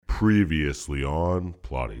Previously on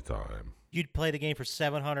Plotty Time. You'd play the game for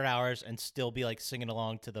 700 hours and still be like singing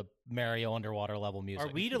along to the Mario underwater level music.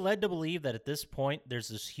 Are we led to believe that at this point there's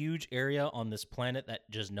this huge area on this planet that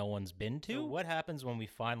just no one's been to? So what happens when we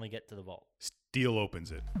finally get to the vault? Steel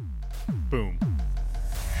opens it. Boom.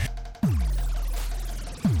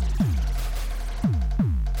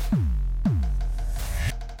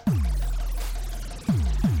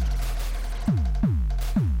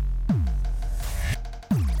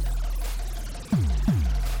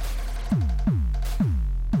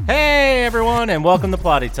 Hey everyone, and welcome to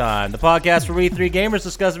Plotty Time, the podcast where we three gamers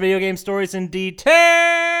discuss video game stories in detail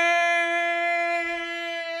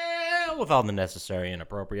with all the necessary and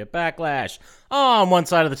appropriate backlash. On one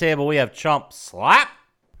side of the table, we have Chump Slap.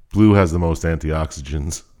 Blue has the most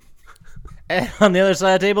antioxidants. And on the other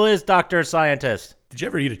side of the table is Dr. Scientist. Did you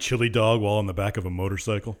ever eat a chili dog while on the back of a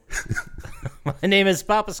motorcycle? My name is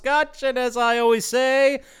Papa Scotch, and as I always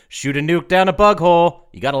say, shoot a nuke down a bug hole.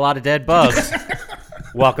 You got a lot of dead bugs.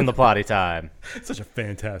 Welcome to Plotty Time. Such a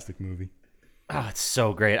fantastic movie. Oh, it's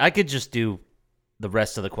so great. I could just do the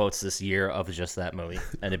rest of the quotes this year of just that movie,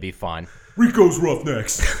 and it'd be fine. Rico's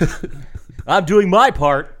Roughnecks. I'm doing my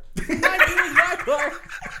part.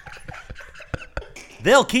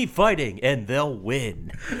 They'll keep fighting, and they'll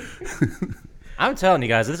win. I'm telling you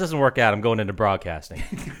guys, if this doesn't work out, I'm going into broadcasting.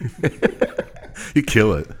 You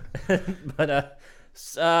kill it. But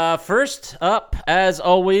first up, as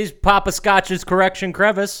always, Papa Scotch's Correction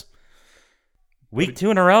Crevice. Week 2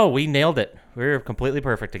 in a row, we nailed it. We're completely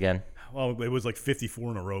perfect again. Well, it was like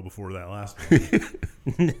 54 in a row before that last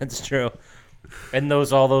one. That's true. And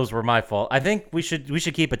all those were my fault. I think we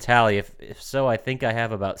should keep a tally. If so, I think I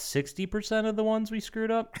have about 60% of the ones we screwed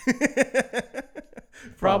up.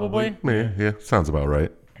 Probably. Yeah, sounds about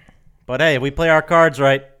right. But hey, we play our cards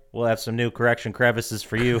right. We'll have some new Correction Crevices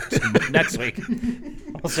for you next week.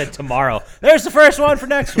 I said tomorrow. There's the first one for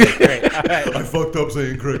next week. Great. All right. I fucked up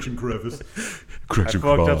saying Correction Crevice. Correction I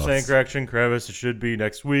fucked up Cross. saying Correction Crevice. It should be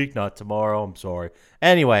next week, not tomorrow. I'm sorry.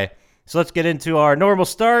 Anyway, so let's get into our normal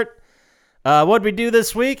start. What'd we do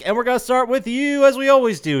this week? And we're going to start with you, as we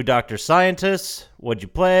always do, Dr. Scientist. What'd you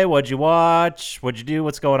play? What'd you watch? What'd you do?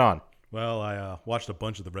 What's going on? Well, I watched a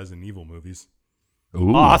bunch of the Resident Evil movies.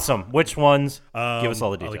 Ooh. Awesome. Which ones? Give us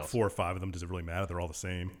all the details. Like 4 or 5 of them. Does it really matter? They're all the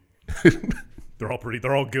same. They're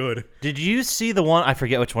all good. Did you see the one? I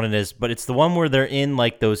forget which one it is, but it's the one where they're in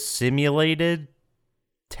like those simulated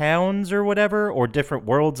towns or whatever, or different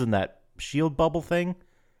worlds in that shield bubble thing.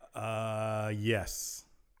 Yes.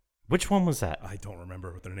 Which one was that? I don't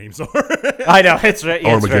remember what their names are. I know it's very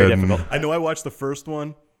Armageddon. difficult. I know I watched the first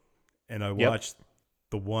one, and I watched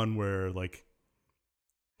the one where like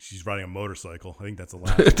she's riding a motorcycle. I think that's the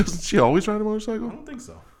last one. Doesn't she always ride a I motorcycle? don't think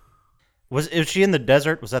so. Was she in the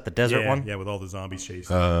desert? Was that the desert one? Yeah, with all the zombies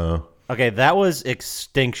chasing. Okay, that was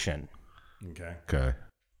Extinction. Okay. Okay.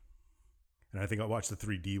 And I think I watched the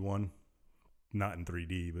 3D one. Not in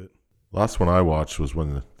 3D, but... Last one I watched was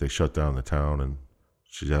when they shut down the town and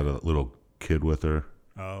she had a little kid with her.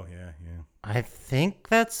 Oh, yeah. I think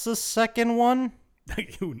that's the second one.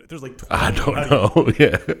 There's like 20. I don't know.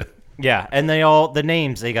 Yeah. Yeah, and the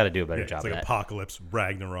names, they got to do a better job It's of like that. Apocalypse,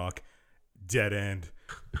 Ragnarok, Dead End,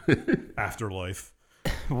 Afterlife.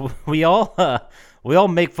 We all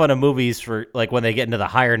make fun of movies for like when they get into the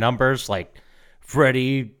higher numbers, like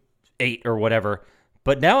Freddy 8 or whatever.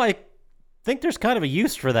 But now I think there's kind of a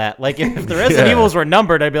use for that. Like if the Resident Evils were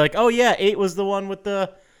numbered, I'd be like, oh yeah, 8 was the one with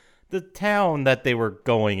the town that they were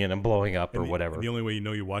going in and blowing up or whatever. The only way you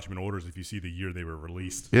know you watch them in order is if you see the year they were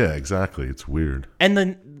released. Yeah, exactly. It's weird. And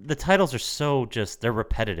then the titles are so they're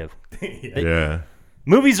repetitive. Yeah.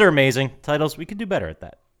 Movies are amazing. Titles, we could do better at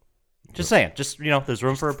that. Just saying. Just, there's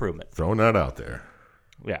room for improvement. Throwing that out there.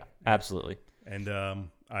 Yeah, absolutely. And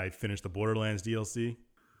I finished the Borderlands DLC.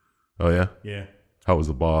 Oh, yeah? Yeah. How was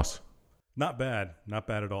the boss? Not bad. Not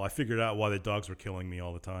bad at all. I figured out why the dogs were killing me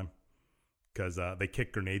all the time. Because they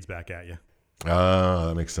kick grenades back at you.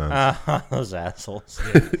 That makes sense. Those assholes.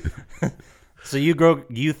 Yeah. So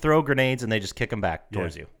you throw grenades and they just kick them back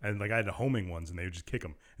towards you. And like I had the homing ones and they would just kick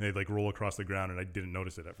them. And they'd like roll across the ground and I didn't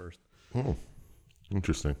notice it at first. Oh,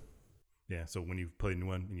 interesting. Yeah, so when you play a new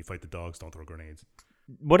one and you fight the dogs, don't throw grenades.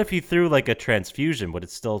 What if you threw like a transfusion? Would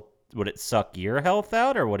it suck your health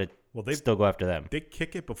out, or would it still go after them? They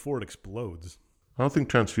kick it before it explodes. I don't think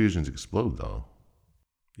transfusions explode, though.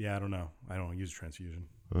 Yeah, I don't know. I don't use transfusion.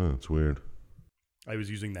 Oh, it's weird. I was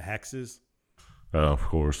using the hexes. Oh, of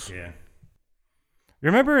course. Yeah.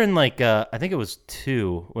 Remember in I think it was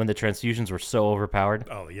 2 when the transfusions were so overpowered?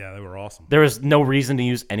 Oh, yeah, they were awesome. There was no reason to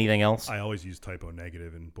use anything else. I always use typo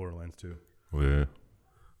negative in Borderlands 2. Yeah.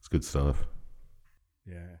 It's good stuff.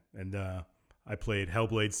 Yeah, and I played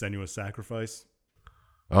Hellblade: Senua's Sacrifice.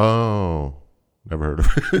 Oh, never heard of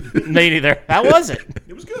it. Me neither. How was it?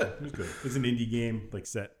 It was good. It was good. It's an indie game, like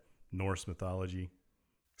set Norse mythology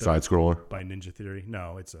Side scroller, by Ninja Theory.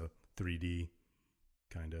 No, it's a 3D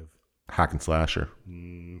kind of. hack and slasher.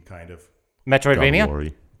 Kind of. Metroidvania? God,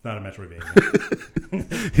 Lori. Not a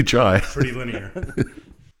Metroidvania. You try. Pretty linear.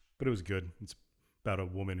 But it was good. It's about a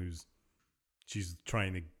woman she's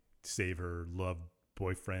trying to save her loved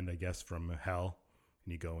boyfriend, I guess, from hell.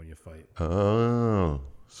 And you go and you fight. Oh,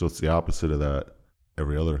 so it's the opposite of that.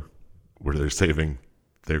 Every other, where they're saving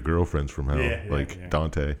their girlfriends from hell, Yeah.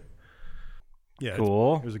 Dante. Yeah,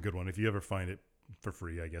 Cool. It was a good one. If you ever find it for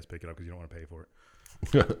free, I guess pick it up because you don't want to pay for it.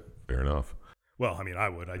 Fair enough. Well, I mean, I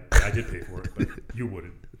would. I did pay for it, but you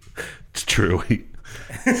wouldn't. It's true.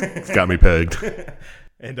 It's got me pegged.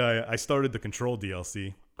 And I started the Control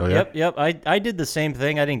DLC. Oh yeah. Yep. I did the same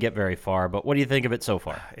thing. I didn't get very far, but what do you think of it so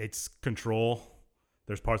far? It's Control.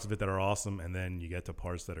 There's parts of it that are awesome, and then you get to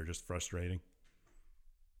parts that are just frustrating.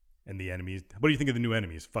 And the enemies. What do you think of the new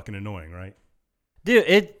enemies? Fucking annoying, right?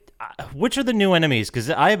 Dude, which are the new enemies? Because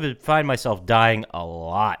I find myself dying a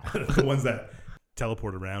lot. The ones that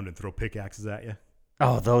teleport around and throw pickaxes at you.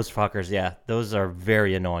 Oh, those fuckers, yeah. Those are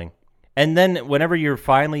very annoying. And then whenever you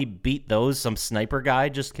finally beat those, some sniper guy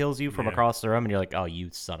just kills you from across the room, and you're like, oh, you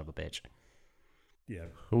son of a bitch. Yeah.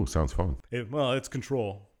 Oh, sounds fun. It's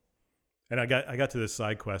Control. And I got to this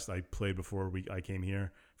side quest I played before I came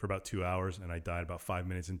here for about 2 hours, and I died about 5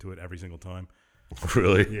 minutes into it every single time.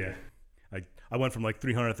 Really? Yeah. I went from like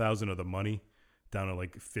 300,000 of the money down to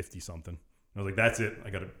like 50 something. I was like, that's it. I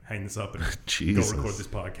got to hang this up and Jesus. go record this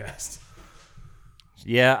podcast.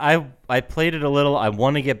 Yeah, I played it a little. I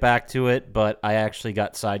want to get back to it, but I actually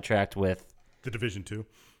got sidetracked with... The Division 2.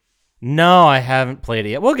 No, I haven't played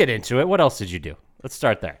it yet. We'll get into it. What else did you do? Let's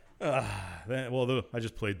start there. I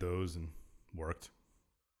just played those and worked.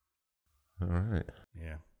 All right.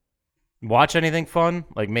 Yeah. Watch anything fun?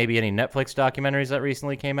 Like maybe any Netflix documentaries that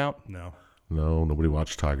recently came out? No. No, nobody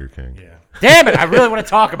watched Tiger King. Yeah. Damn it, I really want to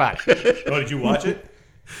talk about it. Oh, did you watch it?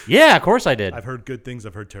 Yeah, of course I did. I've heard good things.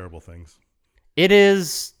 I've heard terrible things. It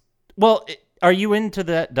is... Well, are you into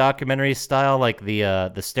that documentary style, like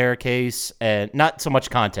the staircase, and not so much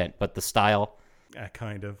content, but the style?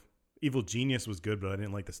 Kind of. Evil Genius was good, but I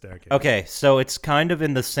didn't like the staircase. Okay, so it's kind of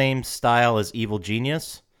in the same style as Evil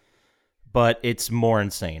Genius, but it's more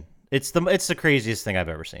insane. It's the craziest thing I've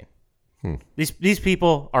ever seen. These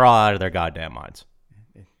people are all out of their goddamn minds.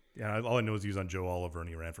 Yeah, all I know is he was on Joe Oliver and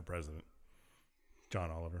he ran for president.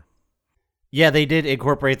 John Oliver. Yeah, they did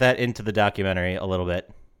incorporate that into the documentary a little bit.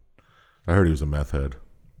 I heard he was a meth head.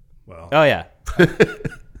 Well, Oh yeah,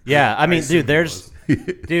 yeah. I mean, assume there's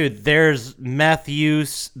meth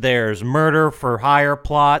use, there's murder for hire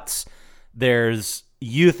plots, there's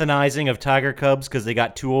euthanizing of tiger cubs because they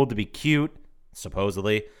got too old to be cute,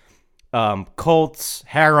 supposedly. Cults,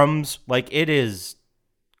 harems, like it is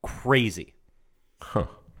crazy. Huh.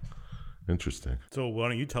 Interesting. So why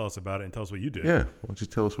don't you tell us about it and tell us what you did? Yeah. Why don't you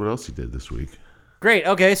tell us what else you did this week? Great.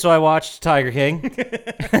 Okay, so I watched Tiger King.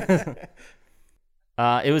 It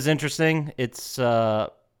was interesting. It's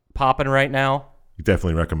popping right now. You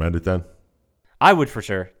definitely recommend it then? I would for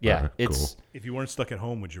sure. Yeah, All right, it's. cool. If you weren't stuck at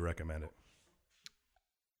home, would you recommend it?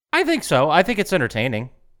 I think so. I think it's entertaining.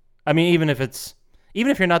 I mean, even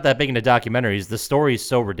if you're not that big into documentaries, the story is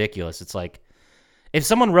so ridiculous. It's like if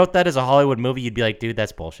someone wrote that as a Hollywood movie, you'd be like, dude,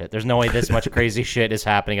 that's bullshit. There's no way this much crazy shit is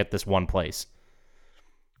happening at this one place.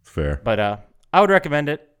 Fair. But I would recommend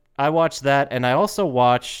it. I watched that, and I also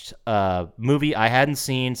watched a movie I hadn't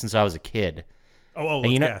seen since I was a kid.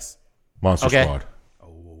 Let's guess. Monster Okay. Squad.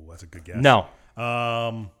 Oh, that's a good guess. No.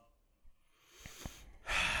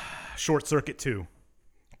 Short Circuit 2.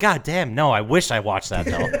 God damn, no. I wish I watched that,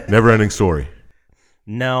 though. Never Ending Story.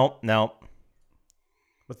 No.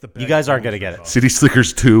 What's the You guys aren't going to get it. City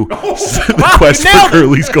Slickers 2. The Quest nailed for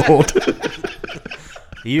Curly's Gold.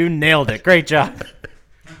 You nailed it. Great job.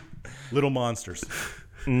 Little Monsters.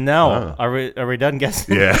 No. Are we done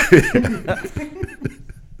guessing? Yeah.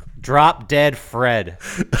 Drop Dead Fred.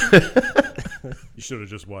 You should have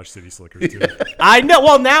just watched City Slickers 2. I know.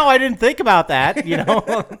 Well, now I didn't think about that, you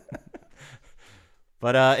know.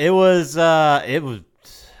 But it was Doesn't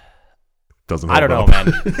I don't know, hold up.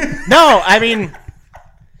 man. No, I mean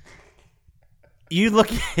you look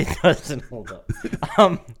it doesn't hold up.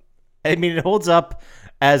 I mean it holds up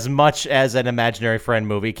as much as an Imaginary Friend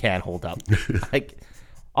movie can hold up. Like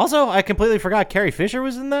also, I completely forgot Carrie Fisher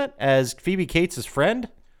was in that as Phoebe Cates' friend.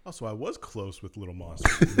 Also, I was close with Little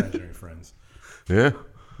Monsters, Imaginary Friends. Yeah.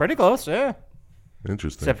 Pretty close, yeah.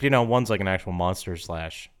 Interesting. Except, one's like an actual monster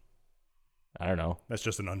 / I don't know. That's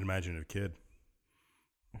just an unimaginative kid.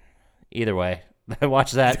 Either way,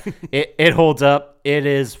 watch that. It holds up. It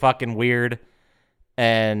is fucking weird.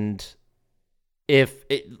 And I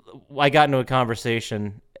got into a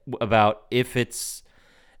conversation about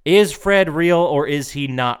is Fred real or is he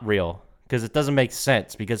not real? Because it doesn't make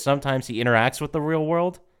sense. Because sometimes he interacts with the real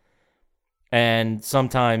world, and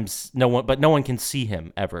sometimes no one can see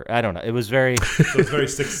him ever. I don't know. It was very So it's very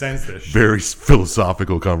Sixth Sense-ish. Very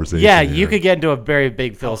philosophical conversation. yeah. You could get into a very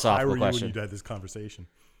big How high philosophical were you question. when you had this conversation?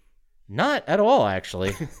 Not at all,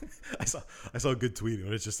 actually. I saw a good tweet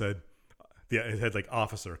and it just said, it had like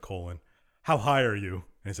officer : how high are you?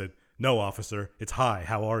 And it said, no officer, it's high.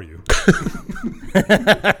 How are you?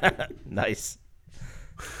 Nice.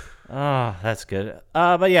 Oh, that's good.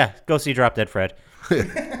 But yeah, go see Drop Dead Fred.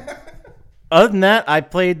 Other than that, I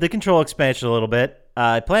played the Control expansion a little bit.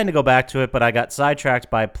 I planned to go back to it, but I got sidetracked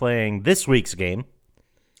by playing this week's game.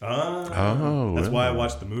 That's why I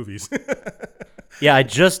watched the movies. Yeah, I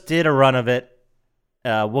just did a run of it.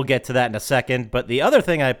 We'll get to that in a second. But the other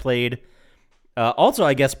thing I played, also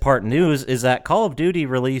I guess part news, is that Call of Duty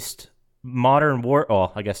released Modern War.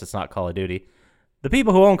 Oh, I guess it's not Call of Duty. The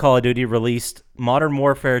people who own Call of Duty released Modern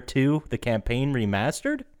Warfare 2, the campaign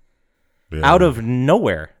remastered, out of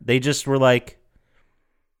nowhere. They just were like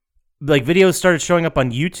videos started showing up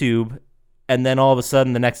on YouTube, and then all of a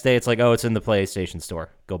sudden the next day it's like, oh, it's in the PlayStation Store.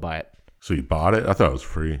 Go buy it. So you bought it? I thought it was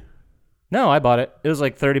free. No, I bought it. It was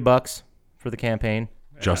like $30 for the campaign.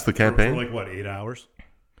 Just the For campaign? like what, 8 hours?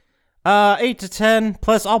 8 to 10.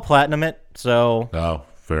 Plus, I'll platinum it, so Oh,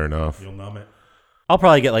 fair enough. You'll numb it. I'll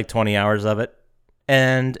probably get like 20 hours of it.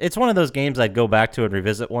 And it's one of those games I'd go back to and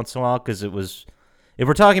revisit once in a while because it was, if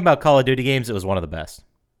we're talking about Call of Duty games, it was one of the best.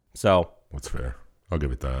 So That's fair. I'll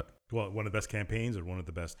give it that. Well, one of the best campaigns or one of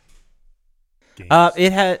the best games?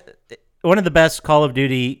 it had one of the best Call of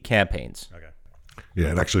Duty campaigns. Okay.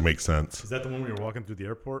 Yeah, it actually makes sense. Is that the one where you were walking through the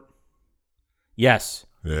airport? Yes.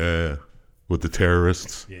 Yeah. With the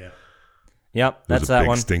terrorists. Yeah. Yep, There that's was a that big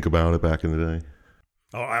one. stink about it back in the day.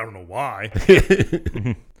 Oh, I don't know why.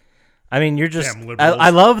 I mean, you're just. Damn liberals. I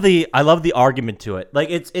love the argument to it. Like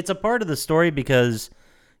it's a part of the story because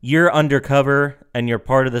you're undercover and you're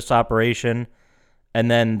part of this operation,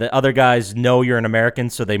 and then the other guys know you're an American,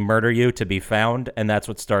 so they murder you to be found, and that's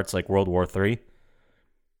what starts like World War III.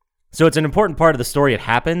 So it's an important part of the story. It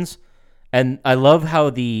happens, and I love how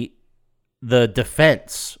the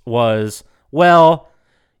defense was, well,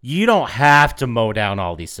 you don't have to mow down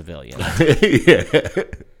all these civilians. Yeah.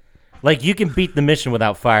 Like, you can beat the mission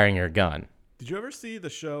without firing your gun. Did you ever see the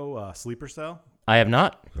show Sleeper Cell? I have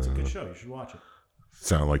not. It's a good show. You should watch it.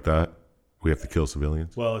 Sound like that? We have to kill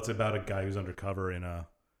civilians? Well, it's about a guy who's undercover in an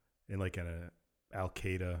Al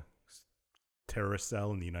Qaeda terrorist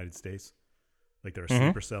cell in the United States. Like they're a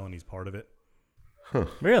sleeper cell, and he's part of it.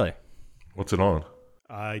 Really? What's it on?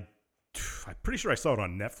 I'm pretty sure I saw it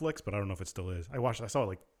on Netflix, but I don't know if it still is. I saw it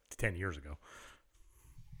like 10 years ago.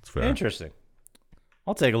 It's fair. Interesting.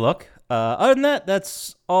 I'll take a look. Other than that,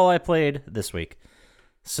 that's all I played this week.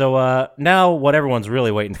 So now what everyone's really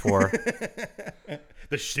waiting for.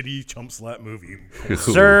 The shitty chump slap movie.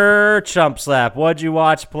 Sir Chump Slap, what'd you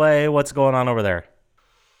watch, play? What's going on over there?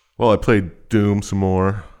 Well, I played Doom some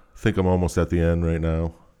more. I think I'm almost at the end right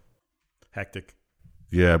now. Hectic.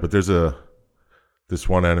 Yeah, but there's this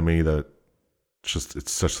one enemy that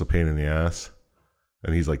it's such a pain in the ass.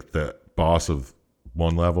 And he's like the boss of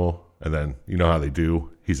one level, and then you know how they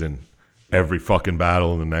do. He's in every fucking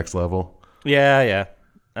battle in the next level. Yeah.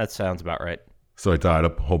 That sounds about right. So I died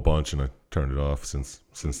up a whole bunch and I turned it off. Since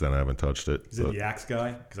then I haven't touched it. Is it the axe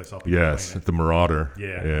guy? Because I saw people Yes, playing the Marauder.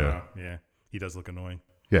 it. Yeah. He does look annoying.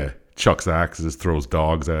 Yeah. Chucks axes, throws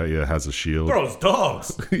dogs at you, has a shield. Throws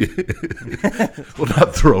dogs. Well,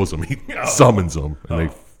 not throws them, he summons them, and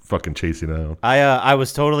they fucking chase you down. I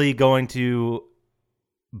was totally going to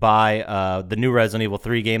buy the new Resident Evil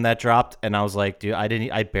 3 game that dropped, and I was like, dude,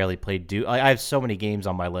 I barely played Doom. I have so many games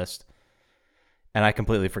on my list, and I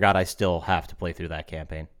completely forgot I still have to play through that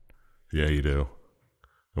campaign. Yeah, you do.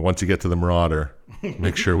 And once you get to the Marauder,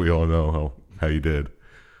 make sure we all know how you did.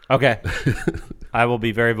 Okay. I will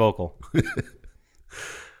be very vocal.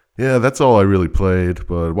 Yeah, that's all I really played,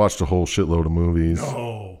 but I watched a whole shitload of movies.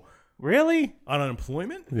 Oh. Really? On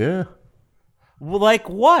unemployment? Yeah. Well, like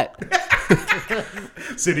what?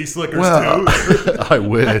 City Slickers Well, 2. I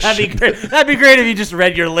wish. That'd be great. That'd be great if you just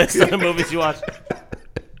read your list of the movies you watched.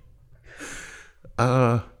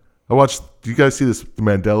 I watched. Do you guys see the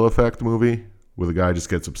Mandela Effect movie where the guy just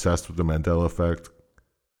gets obsessed with the Mandela Effect?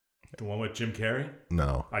 The one with Jim Carrey?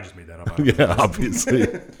 No. I just made that up. I don't know. Yeah, obviously.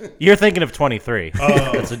 You're thinking of 23.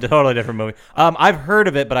 Oh. That's a totally different movie. I've heard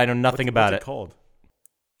of it, but I know nothing about What's it. called?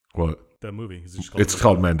 What? The movie. Is it just It's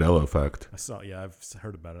called Mandela Effect. I saw. Yeah, I've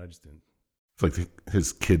heard about it. I just didn't. It's like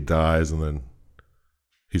his kid dies, and then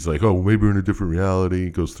he's like, "Oh, maybe we're in a different reality." He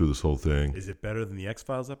goes through this whole thing. Is it better than the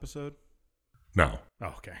X-Files episode? No,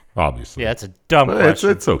 Oh, okay. obviously. Yeah, it's a dumb But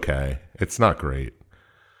question. it's okay. It's not great.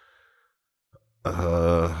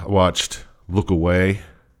 I watched Look Away.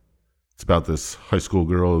 It's about this high school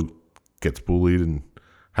girl who gets bullied and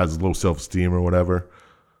has low self-esteem or whatever.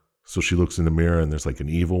 So she looks in the mirror and there's like an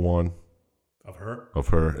evil one Of her? of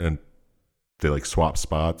her, and they like swap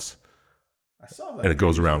spots, I saw that. and it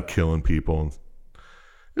goes around killing people. And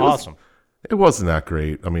Awesome. it wasn't that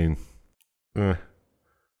great. I mean,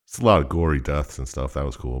 it's a lot of gory deaths and stuff. That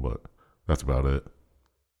was cool, but that's about it.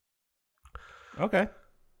 Okay.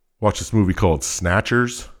 Watch this movie called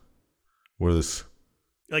Snatchers, where this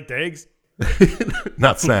You like the eggs?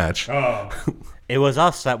 not Snatch. Oh. It was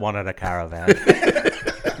us that wanted a caravan.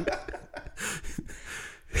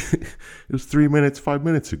 It was 3 minutes, 5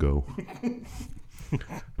 minutes ago.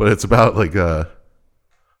 But it's about like a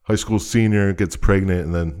high school senior gets pregnant,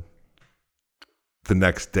 and then the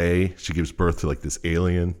next day she gives birth to like this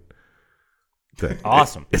alien.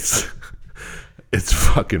 Awesome. It's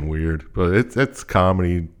fucking weird, but it's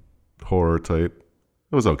comedy horror type.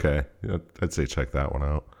 It was okay. I'd say check that one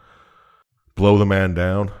out. Blow the Man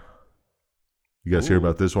Down. You guys hear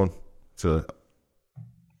about this one? It's a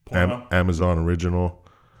Porno? Amazon original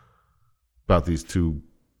about these two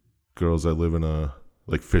girls that live in a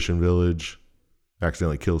like fishing village,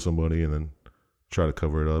 accidentally kill somebody and then try to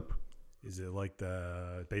cover it up. Is it like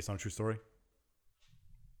based on a true story?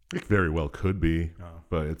 It very well could be, Oh.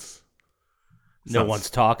 but it's No one's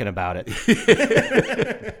talking about it.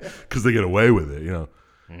 because they get away with it, you know.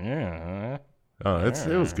 Yeah. Oh, it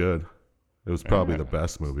was good. It was probably the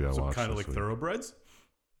best movie I So watched. kind of this like week. Thoroughbreds?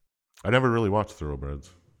 I never really watched Thoroughbreds,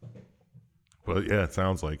 but yeah, it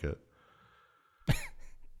sounds like it.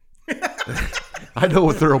 I know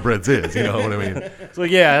what Thoroughbreds is. You know what I mean? It's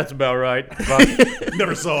like, yeah, that's about right.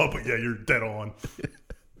 Never saw it, but yeah, you're dead on.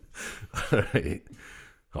 All right.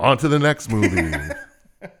 On to the next movie.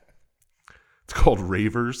 It's called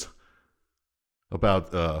Ravers,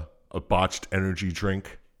 about a botched energy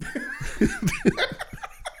drink.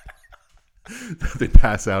 They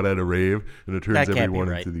pass out at a rave, and it turns That can't be everyone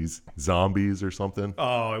right. into these zombies or something.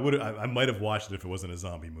 Oh, I might have watched it if it wasn't a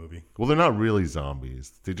zombie movie. Well, they're not really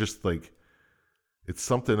zombies. They just like it's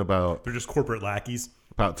something about They're just corporate lackeys.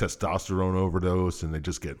 testosterone overdose, and they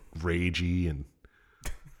just get ragey and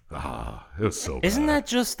it was so. Isn't bad. that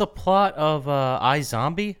just the plot of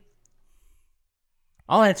iZombie?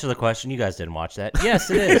 I'll answer the question. You guys didn't watch that. Yes,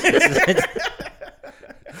 it is.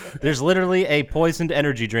 There's literally a poisoned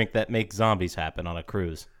energy drink that makes zombies happen on a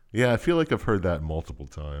cruise. Yeah, I feel like I've heard that multiple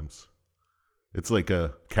times. It's like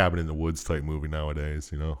a Cabin in the Woods type movie nowadays,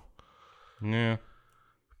 you know? Yeah.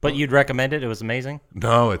 But you'd recommend it? It was amazing?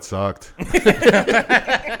 No, it sucked.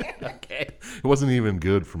 Okay. It wasn't even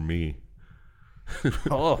good for me.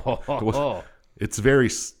 Oh. It's very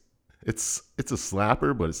it's a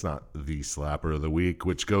slapper, but it's not the slapper of the week,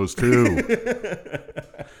 which goes to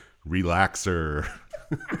Relaxer.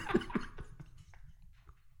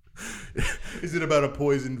 Is it about a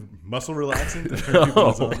poisoned muscle relaxant? that turns No. people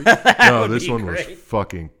into zombies? No, would this be one was great.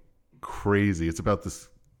 fucking crazy. It's about this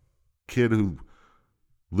kid who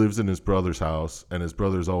lives in his brother's house, and his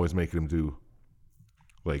brother's always making him do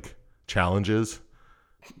like challenges.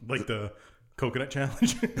 Like the coconut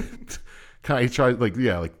challenge? He tried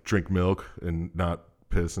like drink milk and not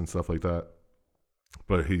piss and stuff like that.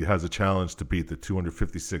 But he has a challenge to beat the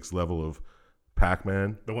 256 level of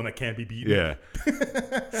Pac-Man. The one that can't be beaten? Yeah.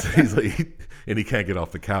 So he's like, and he can't get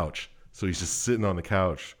off the couch. So he's just sitting on the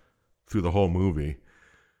couch through the whole movie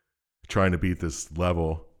trying to beat this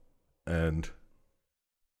level, and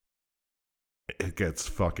it gets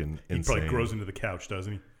fucking He insane. probably grows into the couch,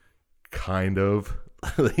 doesn't he? Kind of.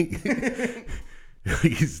 Like,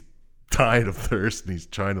 he's dying of thirst, and he's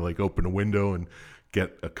trying to like open a window and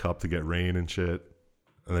get a cup to get rain and shit.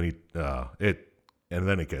 And then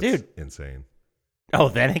it gets Dude. insane. Oh,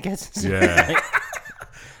 then it gets... Yeah.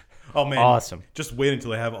 Oh, man. Awesome. Just wait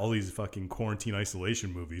until they have all these fucking quarantine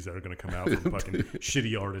isolation movies that are going to come out from fucking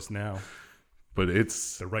shitty artists now. But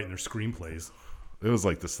They're writing their screenplays. it was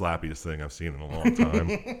like the slappiest thing I've seen in a long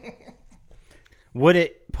time. Would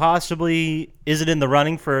it possibly... Is it in the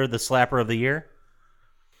running for the slapper of the year?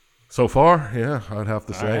 So far, yeah, I'd have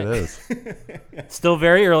to say right. it is. Still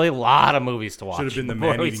very early. A lot of movies to watch. Should have been the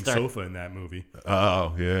before we man-eating start. sofa in that movie.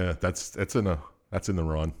 Oh yeah, that's in a That's in the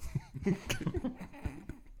run.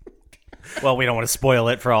 Well, we don't want to spoil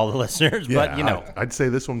it for all the listeners, but you know. I'd say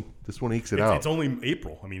this one ekes it out. It's only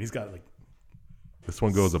April. I mean, he's got like. This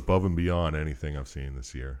one goes above and beyond anything I've seen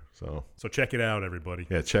this year. So check it out, everybody.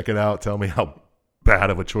 yeah, check it out. Tell me how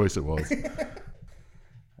bad of a choice it was.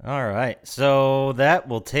 All right, so that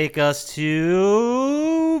will take us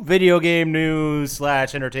to video game news /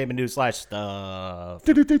 entertainment news / stuff.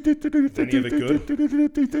 Any of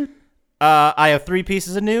it good? I have 3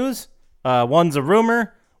 pieces of news. One's a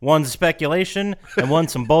rumor, one's speculation, and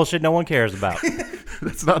one's some bullshit no one cares about.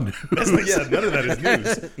 That's not news. None of that is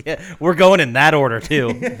news. Yeah, we're going in that order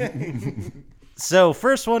too. So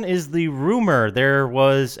first one is the rumor. There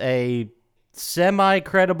was a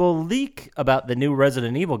semi-credible leak about the new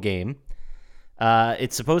Resident Evil game.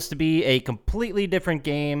 It's supposed to be a completely different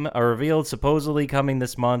game, revealed supposedly coming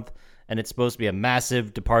this month, and it's supposed to be a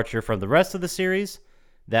massive departure from the rest of the series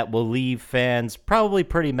that will leave fans probably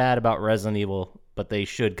pretty mad about Resident Evil, but they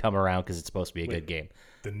should come around because it's supposed to be a good game.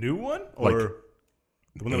 The new one? Or Like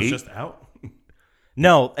the one that was just out?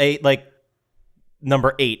 No,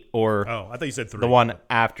 number 8 or Oh, I thought you said 3. the one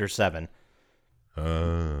after 7.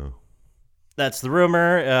 That's the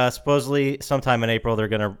rumor. Supposedly, sometime in April, they're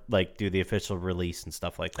gonna do the official release and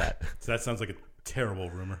stuff like that. So that sounds like a terrible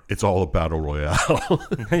rumor. It's all a battle royale.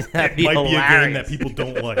 That'd be Might be a game hilarious. that people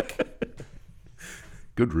don't like.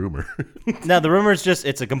 Good rumor. No, the rumor is just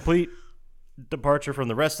it's a complete departure from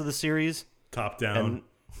the rest of the series, Top down,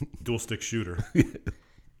 dual stick shooter.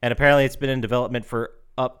 and apparently it's been in development for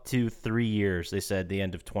up to 3 years. They said the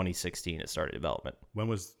end of 2016 it started development. When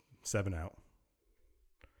was 7 out?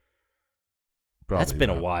 Probably That's been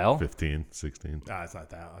a about while. 15, 16. It's not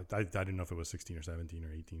that. I didn't know if it was 16 or 17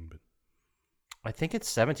 or 18, but I think it's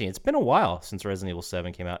 17. It's been a while since Resident Evil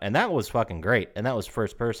 7 came out, and that was fucking great. And that was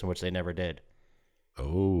first person, which they never did.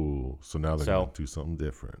 Oh, so now they're going to do something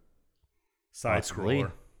different. side Possibly.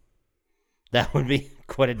 scroller. That would be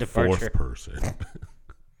quite a departure. Fourth person.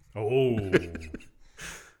 Oh,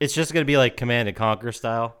 It's just going to be like Command and Conquer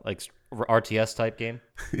style, like RTS type game.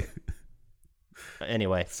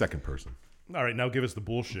 Anyway, Second person. all right. Now give us the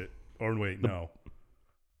bullshit. Or wait, no.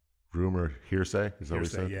 Rumor, hearsay? Is that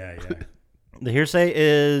Hearsay, what you said? yeah. the hearsay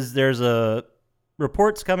is there's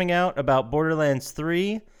reports coming out about Borderlands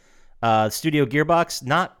 3, Studio Gearbox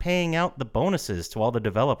not paying out the bonuses to all the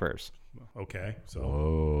developers. Okay, so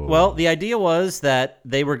Oh. Well, the idea was that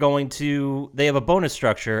they have a bonus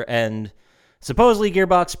structure, and supposedly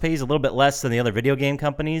Gearbox pays a little bit less than the other video game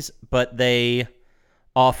companies, but they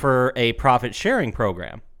offer a profit sharing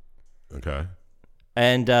program. Okay.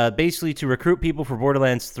 And basically, to recruit people for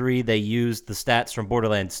Borderlands 3, they used the stats from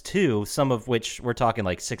Borderlands 2, some of which we're talking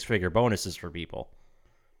like 6-figure bonuses for people,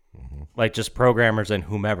 like just programmers and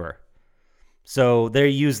whomever. So they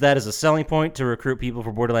used that as a selling point to recruit people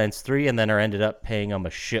for Borderlands 3, and then ended up paying them a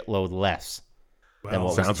shitload less. than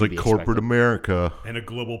what was Sounds to like be corporate expected. America. and a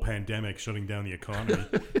global pandemic shutting down the economy.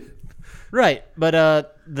 Right,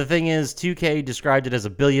 but the thing is, 2K described it as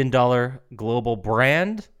 $1 billion global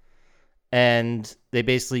brand, and they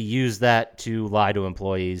basically used that to lie to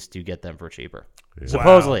employees to get them for cheaper. Yeah.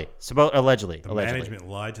 Supposedly, allegedly. The management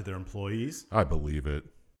lied to their employees. I believe it.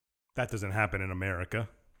 That doesn't happen in America.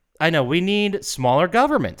 I know, we need smaller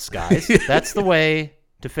governments, guys. That's the way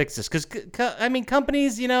to fix this. Because,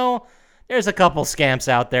 companies, there's a couple scamps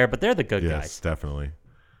out there, but they're the good Yes, guys. definitely.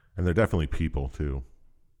 And they're definitely people, too.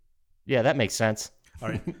 Yeah, that makes sense. All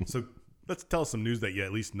right, so let's tell some news that you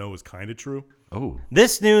at least know is kind of true. Oh.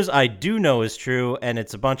 This news I do know is true, and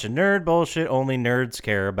it's a bunch of nerd bullshit only nerds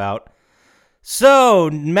care about.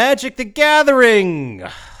 So, Magic the Gathering!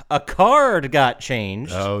 A card got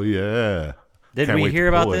changed. Oh, yeah. Did Can't we wait to hear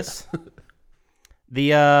about pull it. this?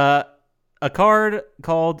 A card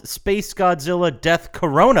called Space Godzilla Death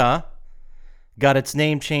Corona got its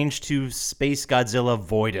name changed to Space Godzilla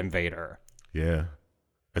Void Invader. Yeah.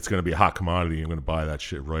 It's going to be a hot commodity. I'm going to buy that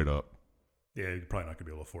shit right up. Yeah, you're probably not going to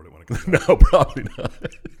be able to afford it when it comes out. No, probably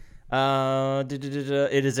not.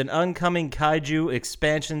 It is an oncoming kaiju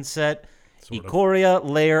expansion set, Sort of. Ikoria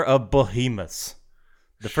Lair of Behemoths.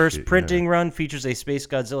 The first Shit, printing run features a Space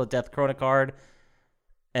Godzilla Death Corona card,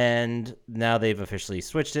 and now they've officially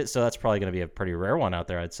switched it, so that's probably going to be a pretty rare one out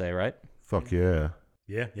there, I'd say, right? Fuck yeah.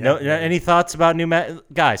 Yeah. No, any thoughts about new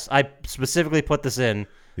guys? I specifically put this in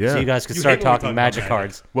Yeah. so you guys could You start hate when we talking talk Magic about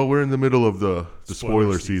cards. Well, we're in the middle of the spoiler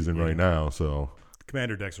Spoiler season season, right yeah. now, so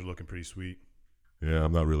Commander decks are looking pretty sweet. yeah,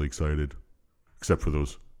 I'm not really excited. Except for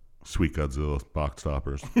those sweet Godzilla box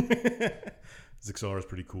toppers. Zixar is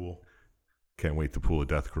pretty cool. Can't wait to pull a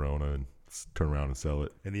Death Corona and turn around and sell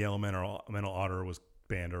it. And the Elemental Otter was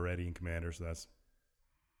banned already in Commander, so that's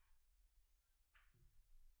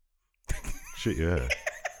Shit, yeah.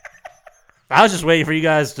 I was just waiting for you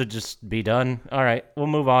guys to just be done. All right, we'll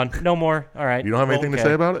move on. No more. All right. You don't have anything to Okay.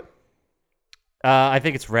 say about it? I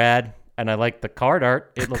think it's rad, and I like the card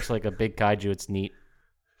art. It looks like a big kaiju. It's neat.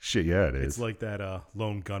 Shit, yeah, it is. It's like that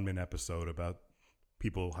Lone Gunman episode about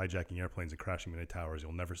people hijacking airplanes and crashing into towers.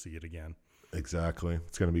 You'll never see it again. Exactly.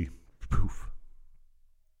 It's going to be poof.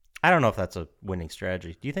 I don't know if that's a winning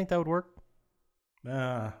strategy. Do you think that would work?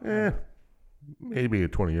 Maybe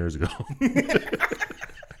 20 years ago.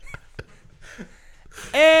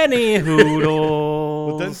 Any hoodles.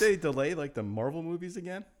 Well, didn't they delay like the Marvel movies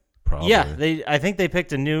again? Probably. Yeah, I think they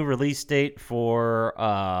picked a new release date for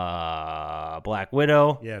Black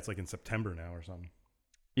Widow. Yeah, it's like in September now or something.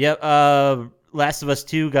 Yep. Last of Us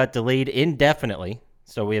 2 got delayed indefinitely,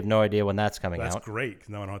 so we have no idea when that's coming That's out. great because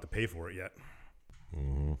now I don't have to pay for it yet.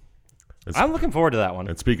 I'm looking forward to that one.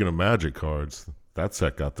 And speaking of Magic cards, that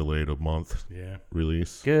set got delayed a month Yeah,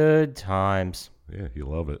 release. Good times. Yeah, you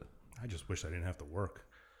love it. I just wish I didn't have to work.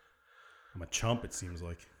 I'm a chump, it seems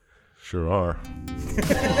like. Sure are.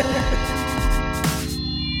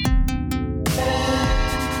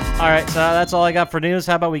 All right, so that's all I got for news.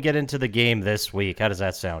 How about we get into the game this week? How does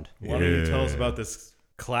that sound? Why don't you tell us Yeah. about this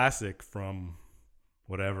classic from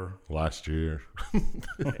whatever, Last year. and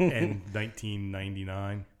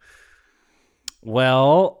 1999?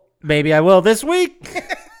 Well, maybe I will this week.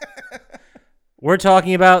 We're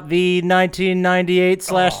talking about the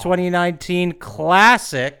 1998/2019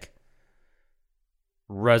 classic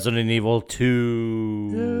Resident Evil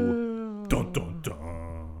 2. Dun dun dun.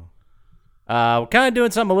 We're kind of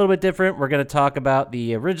doing something a little bit different. We're going to talk about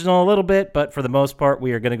the original a little bit, but for the most part,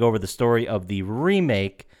 we are going to go over the story of the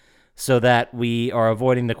remake so that we are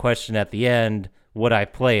avoiding the question at the end, would I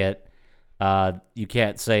play it? You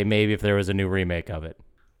can't say maybe if there was a new remake of it.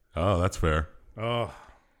 Oh, that's fair. Oh,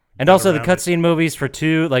 And also the around it. cutscene movies for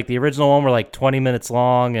 2, like the original one were like 20 minutes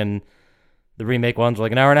long, and the remake ones were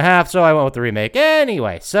like an hour and a half, so I went with the remake.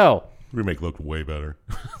 Anyway, so Remake looked way better.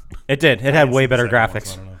 it did. It had way better Second one, graphics.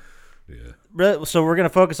 so I don't know. Yeah. So we're going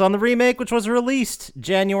to focus on the remake, which was released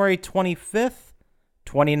January 25th,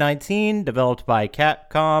 2019, developed by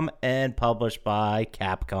Capcom and published by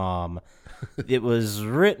Capcom. It was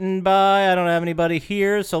written by, I don't have anybody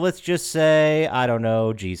here, so let's just say, I don't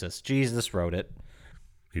know, Jesus. Jesus wrote it.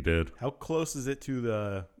 He did. How close is it to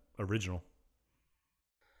the original?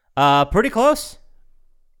 Pretty close.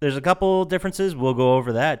 There's a couple differences. We'll go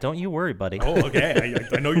over that. Don't you worry, buddy. Oh, okay.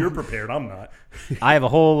 I know you're prepared. I'm not. I have a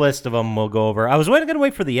whole list of them we'll go over. I was going to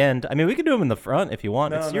wait for the end. I mean, we can do them in the front if you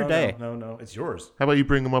want. It's your day. No. It's yours. How about you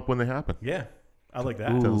bring them up when they happen? Yeah, I like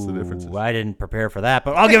that. Tell us the differences. Ooh, I didn't prepare for that,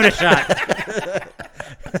 but I'll give it a shot.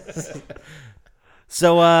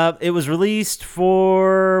 So it was released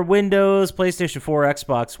for Windows, PlayStation 4,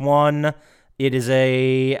 Xbox One. It is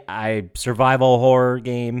a survival horror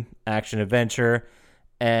game, action adventure,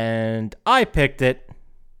 and I picked it.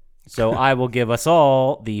 So I will give us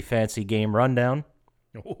all the fancy game rundown.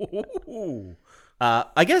 Ooh.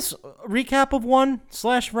 I guess recap of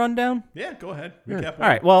 1/rundown. Yeah, go ahead. Recap All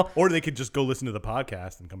right, well, or they could just go listen to the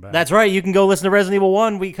podcast and come back. that's right. You can go listen to Resident Evil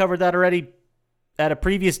 1. We covered that already at a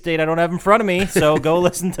previous date I don't have in front of me, so go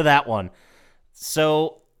listen to that one.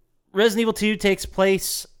 So Resident Evil 2 takes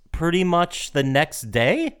place pretty much the next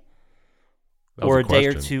day That was or a day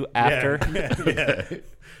or question. two after. Yeah.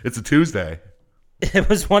 It's a Tuesday. It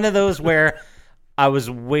was one of those where I was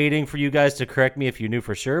waiting for you guys to correct me if you knew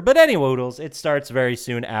for sure. But anyway, Oodles, it starts very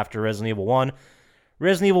soon after Resident Evil 1.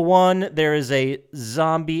 Resident Evil 1, there is a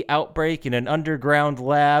zombie outbreak in an underground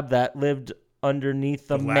lab that lived underneath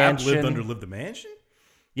a The lab mansion. lived the mansion?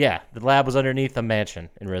 Yeah, the lab was underneath a mansion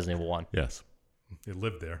in Resident Evil 1. Yes. It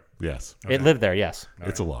lived there. Yes. It lived there, yes.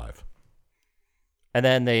 It's alive. And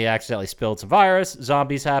then they accidentally spilled some virus.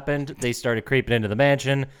 Zombies happened. They started creeping into the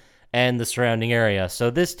mansion and the surrounding area.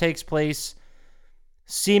 So this takes place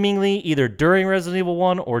seemingly either during Resident Evil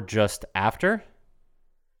 1 or just after.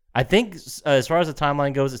 I think as far as the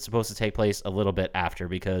timeline goes, it's supposed to take place a little bit after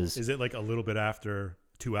because Is it like a little bit after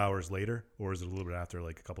 2 hours later, or is it a little bit after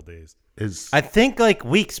like a couple days? Is I think like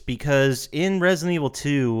weeks because in Resident Evil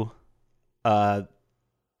 2,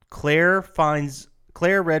 Claire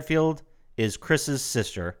Redfield is Chris's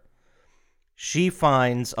sister. She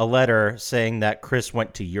finds a letter saying that Chris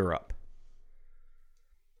went to Europe.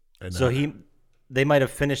 and So they might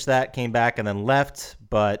have finished that, came back, and then left,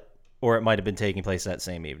 or it might have been taking place that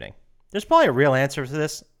same evening. There's probably a real answer to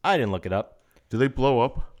this. I didn't look it up. do they blow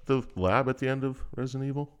up the lab at the end of Resident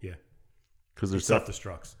Evil? Yeah. Because It there's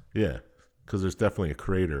self-destructs. there's definitely a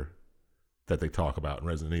crater that they talk about in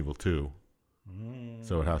Resident Evil 2.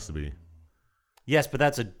 So it has to be. Yes, but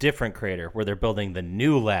that's a different crater where they're building the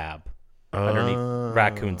new lab. underneath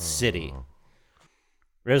Raccoon City.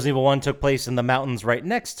 Resident Evil 1 took place in the mountains right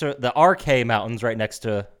next to the RK Mountains, right next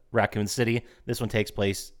to Raccoon City. This one takes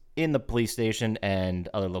place in the police station and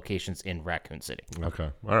other locations in Raccoon City. Okay.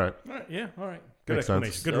 All right. All right. Yeah. All right. Good Makes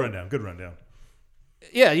explanation. sense. Good rundown. Good rundown.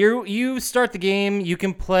 Yeah, you start the game. You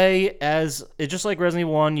can play as just like Resident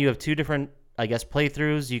Evil 1. You have two different, I guess,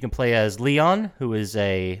 playthroughs. You can play as Leon, who is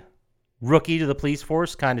a rookie to the police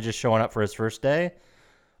force, kind of just showing up for his first day,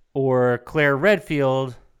 or Claire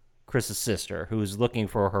Redfield, Chris's sister, who's looking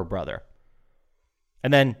for her brother.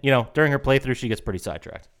 And then, during her playthrough, she gets pretty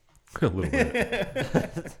sidetracked. A little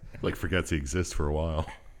bit. Like forgets he exists for a while.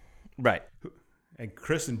 Right. And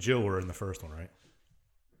Chris and Jill were in the first one, right?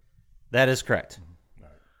 That is correct.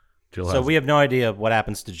 Jill So we have no idea what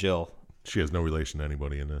happens to Jill. She has no relation to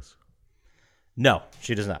anybody in this. No,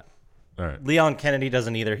 she does not. All right. Leon Kennedy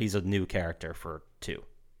doesn't either. He's a new character for 2.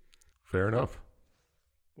 Fair enough.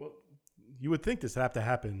 Well, you would think this would have to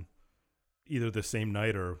happen either the same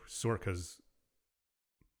night or because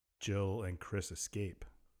Jill and Chris escape.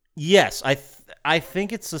 Yes, I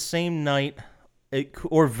think it's the same night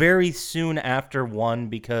or very soon after 1,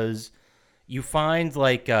 because you find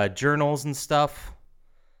journals and stuff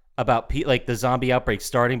about the zombie outbreak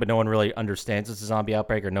starting, but no one really understands it's a zombie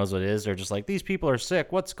outbreak or knows what it is. They're just like, these people are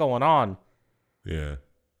sick. What's going on? Yeah.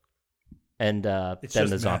 And then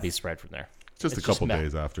the zombies spread from there. It's a couple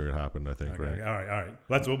days after it happened, I think, Okay, right? all right.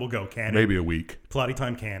 That's what we'll go. Canon. Maybe a week. Plotty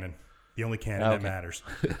time canon. The only canon that matters.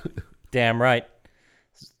 Damn right.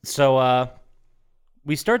 So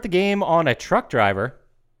we start the game on a truck driver,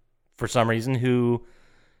 for some reason, who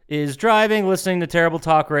is driving, listening to terrible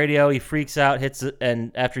talk radio. He freaks out, hits it,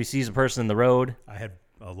 and after he sees a person in the road. I had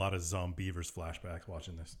a lot of Zombievers flashbacks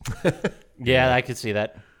watching this. Yeah, I could see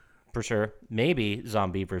that for sure. Maybe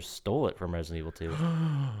Zombievers stole it from Resident Evil 2.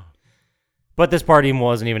 But this part even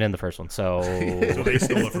wasn't even in the first one, so... So they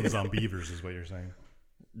stole it from Zombievers is what you're saying.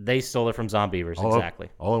 They stole it from Zombievers, exactly.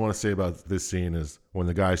 All I want to say about this scene is when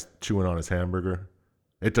the guy's chewing on his hamburger,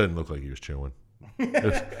 it doesn't look like he was chewing.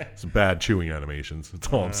 It's bad chewing animations. That's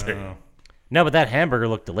all I'm saying. No, but that hamburger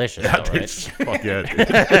looked delicious, though, right? Fuck yeah.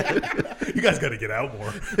 Dude. You guys got to get out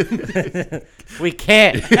more. We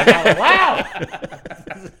can't. We're not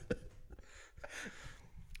allowed.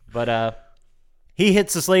 But he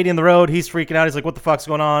hits this lady in the road. He's freaking out. He's like, what the fuck's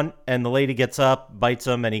going on? And the lady gets up, bites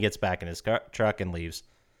him, and he gets back in his truck and leaves.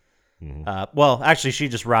 Well, actually, she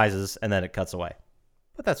just rises, and then it cuts away.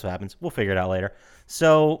 But that's what happens. We'll figure it out later.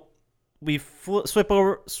 So we swap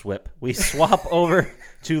over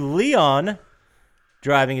to Leon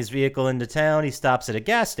driving his vehicle into town. He stops at a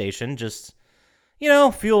gas station, just,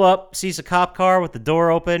 fuel up, sees a cop car with the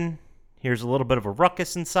door open, hears a little bit of a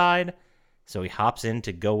ruckus inside, so he hops in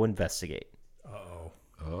to go investigate. Uh-oh.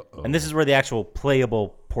 And this is where the actual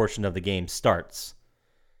playable portion of the game starts.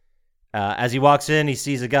 As he walks in, he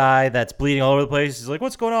sees a guy that's bleeding all over the place. He's like,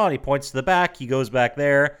 what's going on? He points to the back. He goes back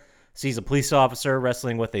there, sees a police officer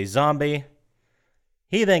wrestling with a zombie.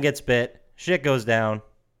 He then gets bit. Shit goes down.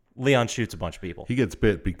 Leon shoots a bunch of people. He gets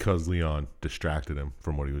bit because Leon distracted him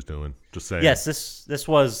from what he was doing. Just saying. Yes, this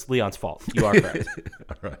was Leon's fault. You are correct.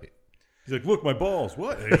 All right. He's like, look, my balls.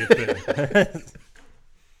 What? And he gets bit.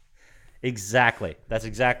 Exactly. That's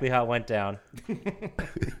exactly how it went down.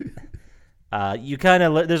 You kind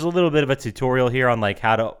of there's a little bit of a tutorial here on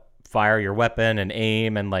how to fire your weapon and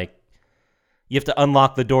aim, and you have to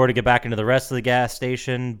unlock the door to get back into the rest of the gas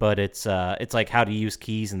station. But it's like how to use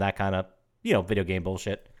keys and that kind of video game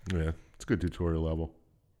bullshit. Yeah, it's a good tutorial level.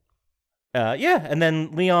 Yeah, and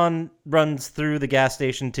then Leon runs through the gas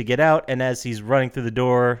station to get out, and as he's running through the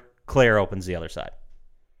door, Claire opens the other side.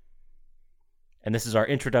 And this is our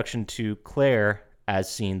introduction to Claire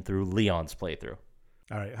as seen through Leon's playthrough.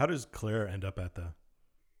 All right. How does Claire end up at the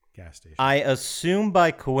gas station? I assume by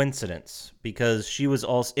coincidence, because she was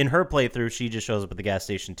also in her playthrough, she just shows up at the gas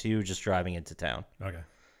station too, just driving into town. Okay.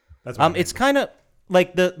 That's It's kind of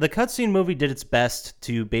like the cutscene movie did its best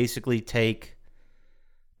to basically take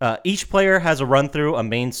each player has a run through, a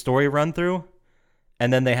main story run through,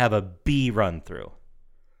 and then they have a B run through.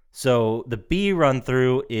 So the B run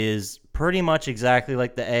through is pretty much exactly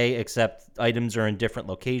like the A, except items are in different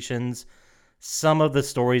locations. Some of the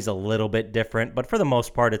story's a little bit different, but for the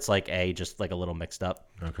most part, it's like A, just a little mixed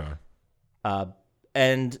up. Okay.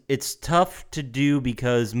 And it's tough to do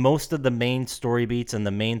because most of the main story beats and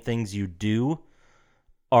the main things you do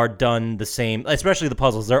are done the same, especially the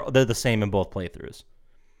puzzles. They're the same in both playthroughs.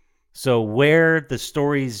 So where the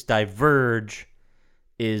stories diverge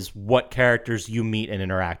is what characters you meet and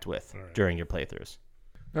interact with during your playthroughs.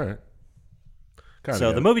 All right.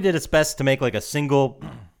 So the movie did its best to make a single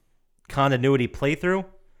continuity playthrough,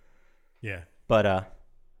 Yeah. But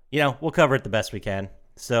we'll cover it the best we can.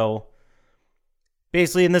 So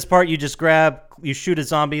basically, in this part, you shoot a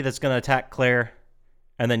zombie that's going to attack Claire,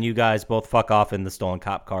 and then you guys both fuck off in the stolen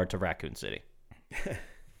cop car to Raccoon City.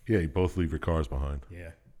 Yeah, you both leave your cars behind.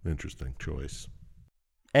 Yeah. Interesting choice.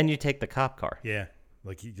 And you take the cop car. Yeah.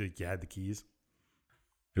 Like you had the keys.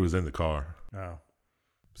 It was in the car. Oh.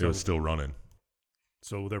 It was still running.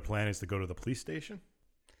 So their plan is to go to the police station?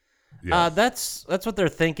 Yes. That's what they're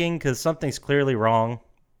thinking, because something's clearly wrong.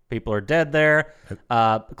 People are dead there.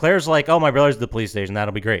 Claire's like, oh, my brother's at the police station.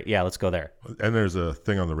 That'll be great. Yeah, let's go there. And there's a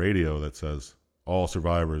thing on the radio that says all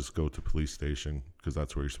survivors go to police station because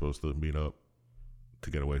that's where you're supposed to meet up to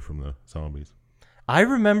get away from the zombies. I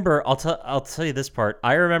remember, I'll tell you this part.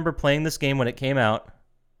 I remember playing this game when it came out,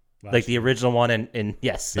 the original one, and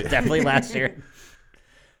yes, definitely last year.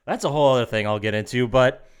 That's a whole other thing I'll get into,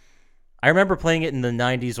 but I remember playing it in the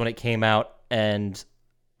 90s when it came out, and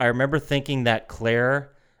I remember thinking that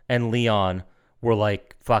Claire and Leon were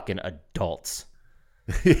like fucking adults.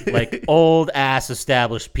 Like old ass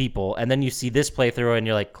established people, and then you see this playthrough and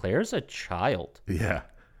you're like, Claire's a child. Yeah.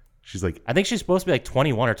 She's like, I think she's supposed to be like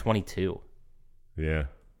 21 or 22. yeah,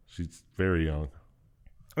 she's very young.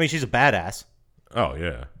 I mean, she's a badass. Oh,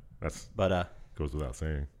 yeah. But Goes without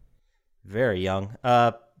saying. very young.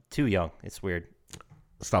 Too young. It's weird.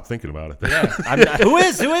 Stop thinking about it. Yeah. I'm not, who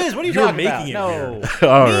is? What are you You're talking making about? it No.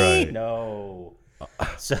 All Me? right. No.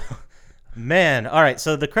 So, man. All right.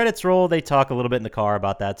 So the credits roll. They talk a little bit in the car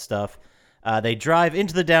about that stuff. They drive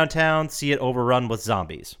into the downtown, see it overrun with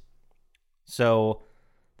zombies. So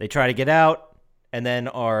they try to get out, and then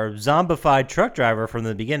our zombified truck driver from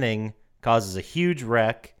the beginning causes a huge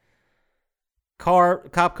wreck.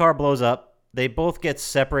 Cop car blows up. They both get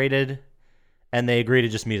separated, and they agree to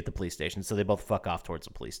just meet at the police station. So they both fuck off towards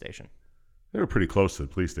the police station. They were pretty close to the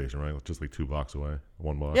police station, right? Just like 2 blocks away.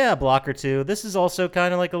 1 block. Yeah, a block or two. This is also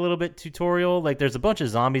kind of like a little bit tutorial. Like there's a bunch of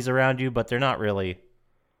zombies around you, but they're not really.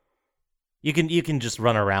 You can just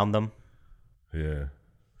run around them. Yeah.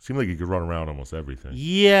 Seemed like you could run around almost everything.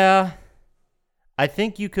 Yeah. I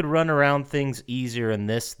think you could run around things easier in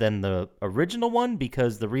this than the original one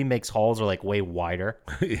because the remake's halls are like way wider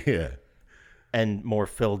Yeah. and more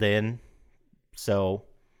filled in. So,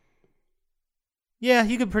 yeah,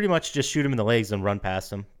 you could pretty much just shoot him in the legs and run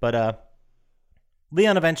past him. But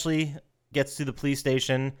Leon eventually gets to the police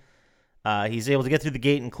station. He's able to get through the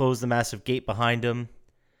gate and close the massive gate behind him.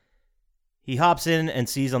 He hops in and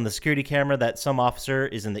sees on the security camera that some officer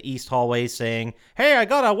is in the east hallway saying, hey, I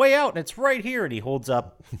got a way out and it's right here. And he holds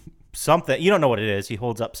up something. You don't know what it is. He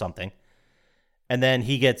holds up something. And then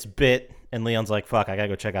he gets bit and Leon's like, fuck, I gotta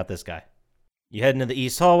go check out this guy. You head into the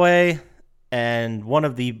east hallway and one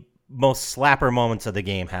of the most slapper moments of the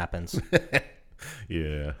game happens.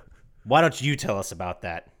 Yeah. Why don't you tell us about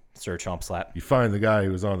that, Sir Chomp Slap? You find the guy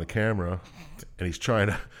who was on the camera and he's trying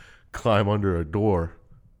to climb under a door.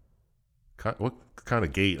 What kind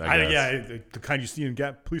of gate, I guess? Yeah, the kind you see in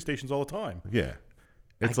police stations all the time. Yeah.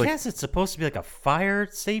 I guess it's supposed to be like a fire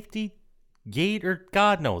safety gate or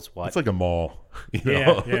God knows what. It's like a mall. You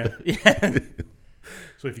know? Yeah.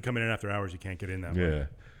 So if you come in after hours, you can't get in that way. Yeah.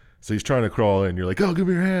 So he's trying to crawl in. You're like, oh, give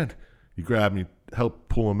me your hand. You grab him, you help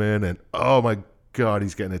pull him in, and oh my God,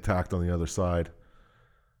 he's getting attacked on the other side.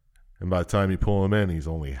 And by the time you pull him in, he's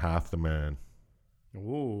only half the man.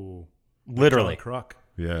 Ooh. Literally. John Kruk.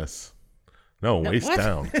 Yes. No, waist what?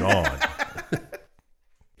 down, gone.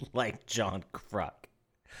 Like John Kruk.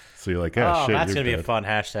 So you're like, yeah, shit, that's you're going to be a dead. fun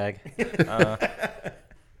hashtag.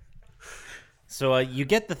 So you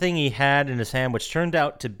get the thing he had in his hand, which turned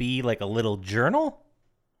out to be like a little journal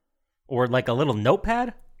or like a little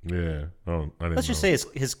notepad. Yeah. Oh, I didn't Let's just know. say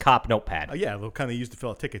his cop notepad. Yeah, they'll kind of use to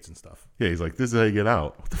fill out tickets and stuff. Yeah, he's like, this is how you get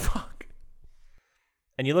out. What the fuck?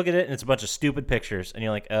 And you look at it, and it's a bunch of stupid pictures, and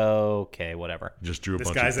you're like, okay, whatever. Just drew a This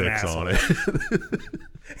bunch guy's of an dicks on asshole. it.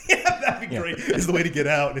 Yeah, that'd be great. It's the way to get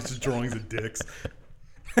out, and it's just drawings of dicks.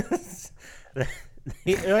 I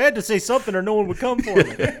had to say something or no one would come for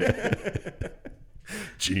me.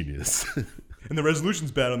 Genius. And the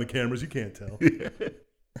resolution's bad on the cameras, you can't tell.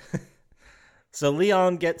 So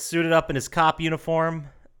Leon gets suited up in his cop uniform,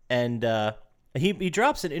 and he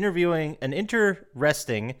drops an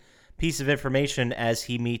interesting piece of information as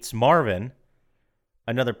he meets Marvin,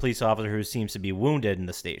 another police officer who seems to be wounded in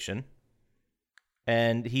the station.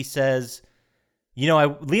 And he says,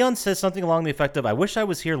 Leon says something along the effect of, I wish I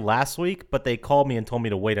was here last week, but they called me and told me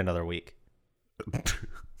to wait another week.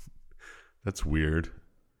 That's weird.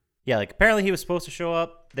 Yeah, like apparently he was supposed to show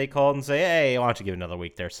up. They called and say, hey, why don't you give it another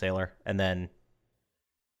week there, sailor? And then...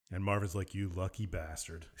 And Marvin's like, you lucky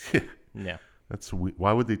bastard. Yeah.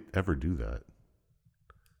 Why would they ever do that?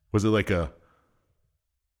 Was it like a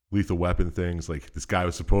Lethal Weapon things? Like this guy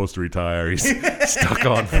was supposed to retire. He's stuck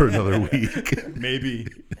on for another week. Maybe.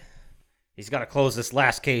 He's got to close this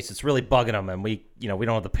last case. It's really bugging him, and we don't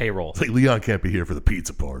have the payroll. It's like Leon can't be here for the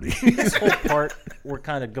pizza party. This whole part, we're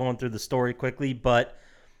kind of going through the story quickly, but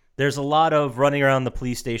there's a lot of running around the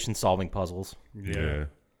police station solving puzzles. Yeah.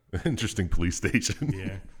 Interesting police station.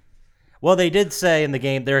 Yeah. Well, they did say in the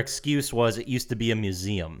game their excuse was it used to be a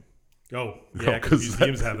museum. Oh, yeah, because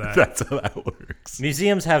museums have that. That's how that works.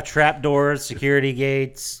 Museums have trapdoors, security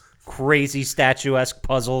gates, crazy statuesque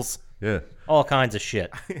puzzles, Yeah. all kinds of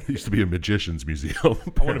shit. It used to be a magician's museum.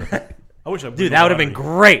 I wish I Dude, that would have been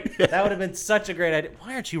great. That would have been such a great idea.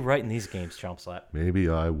 Why aren't you writing these games, Chomp Slap? Maybe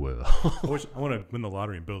I will. I want to win the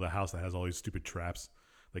lottery and build a house that has all these stupid traps.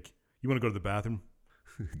 Like, you want to go to the bathroom?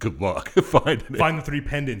 Good luck finding it. Find the 3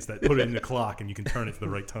 pendants that put it in the clock, and you can turn it to the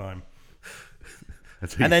right time.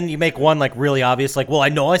 That's how And then you make one like really obvious, like, well, I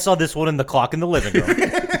know I saw this one in the clock in the living room.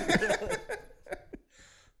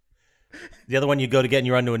 The other one you go to get and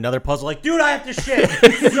you run to another puzzle, like, dude, I have to shit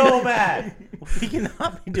so bad. We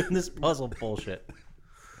cannot be doing this puzzle bullshit.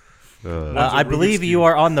 I believe you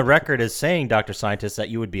are on the record as saying, Dr. Scientist, that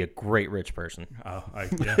you would be a great rich person. Yeah,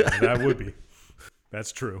 that would be.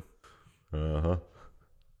 That's true. Uh-huh.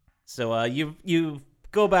 So you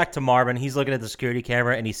go back to Marvin. He's looking at the security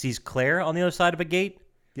camera and he sees Claire on the other side of a gate.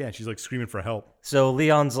 Yeah, she's like screaming for help. So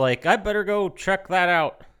Leon's like, I better go check that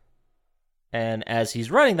out. And as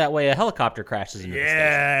he's running that way, a helicopter crashes into the station.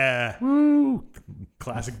 Yeah. Woo.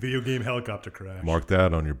 Classic video game helicopter crash. Mark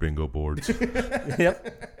that on your bingo boards.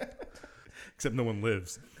 Yep. Except no one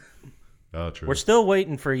lives. Oh, true. We're still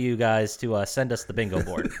waiting for you guys to send us the bingo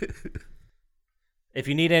board. If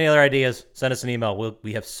you need any other ideas, send us an email.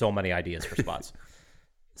 We have so many ideas for spots.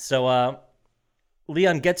 So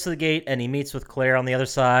Leon gets to the gate and he meets with Claire on the other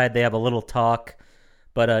side. They have a little talk.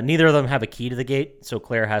 But neither of them have a key to the gate, so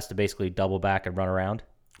Claire has to basically double back and run around.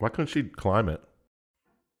 Why couldn't she climb it?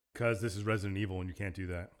 Because this is Resident Evil and you can't do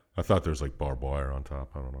that. I thought there was like barbed wire on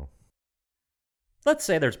top. I don't know. Let's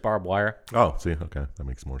say there's barbed wire. Oh, see, okay, that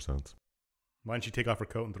makes more sense. Why don't you take off her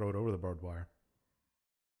coat and throw it over the barbed wire?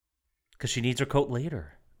 Because she needs her coat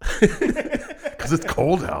later. Because it's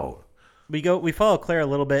cold out. We follow Claire a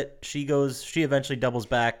little bit. She eventually doubles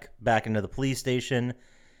back into the police station,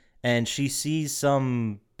 and she sees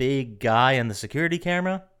some big guy in the security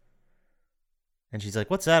camera. And she's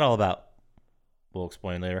like, what's that all about? We'll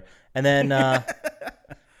explain later. And then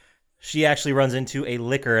she actually runs into a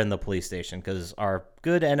licker in the police station because our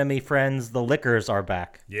good enemy friends, the lickers, are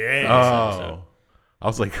back. Yeah. Oh. I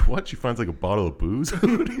was like, what? She finds like a bottle of booze?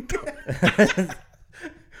 What are you doing?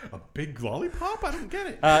 A big lollipop? I don't get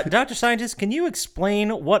it. Dr. Scientist, can you explain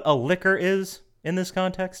what a licker is in this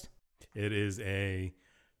context? It is a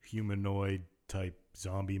humanoid type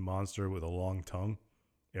zombie monster with a long tongue.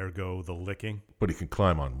 Ergo, the licking. But he can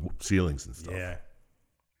climb on ceilings and stuff. Yeah.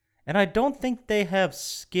 And I don't think they have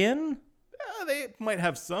skin. They might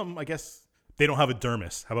have some, I guess. They don't have a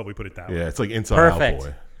dermis. How about we put it that way? Yeah, it's like Inside Out Perfect.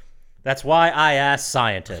 Boy. That's why I asked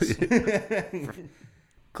scientists.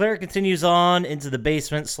 Claire continues on into the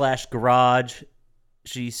basement/garage.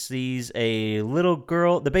 She sees a little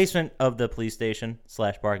girl, the basement of the police station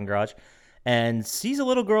 /parking garage, and sees a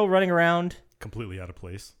little girl running around. Completely out of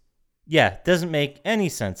place. Yeah, doesn't make any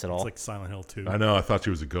sense at all. It's like Silent Hill 2. I know, I thought she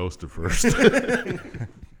was a ghost at first.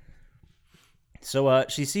 So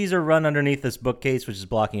she sees her run underneath this bookcase, which is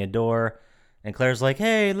blocking a door. And Claire's like,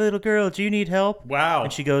 hey, little girl, do you need help? Wow.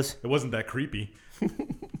 And she goes, It wasn't that creepy.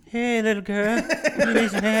 hey, little girl, you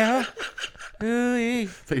need some help? Ooh,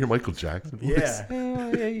 Is that your Michael Jackson voice? Yeah.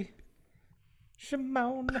 ooh, yeah.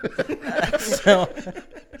 Shimona.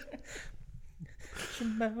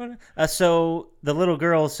 So the little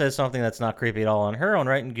girl says something that's not creepy at all on her own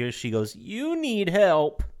right, and she goes, you need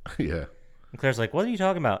help. Yeah. And Claire's like, what are you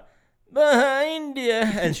talking about? Behind you.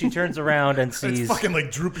 And she turns around and sees... It's fucking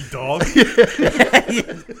like Droopy Dog.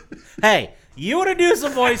 Hey, you want to do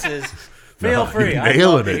some voices? Feel free. You're I'd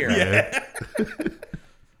nailing love to it, hear man.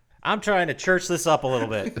 I'm trying to church this up a little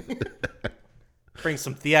bit. Bring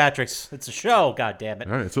some theatrics. It's a show, God damn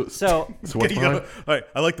it. All right, so what's You mine? all right,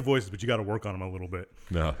 I like the voices, but you got to work on them a little bit.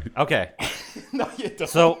 No. Okay. No, you don't.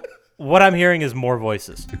 So what I'm hearing is more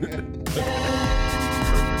voices.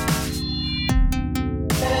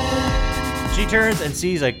 She turns and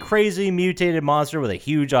sees a crazy mutated monster with a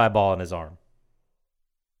huge eyeball in his arm.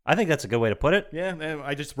 I think that's a good way to put it. Yeah, man,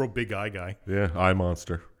 I just wrote Big Eye Guy. Yeah, Eye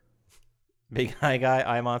Monster. Big eye guy,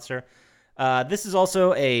 eye monster. This is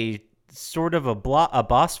also a sort of a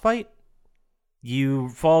boss fight. You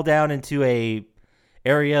fall down into a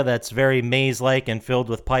area that's very maze-like and filled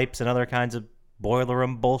with pipes and other kinds of boiler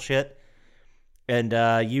room bullshit. And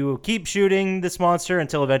you keep shooting this monster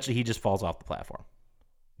until eventually he just falls off the platform.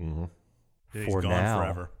 Mm-hmm. He's For gone now.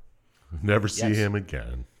 forever. Never see Yes. him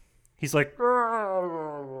again. He's like,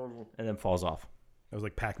 and then falls off. That was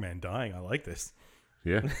like Pac-Man dying. I like this.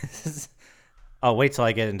 Yeah. Oh, wait till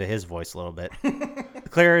I get into his voice a little bit.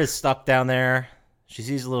 Claire is stuck down there. She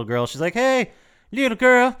sees a little girl. She's like, hey, little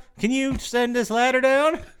girl, can you send this ladder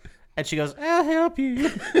down? And she goes, I'll help you.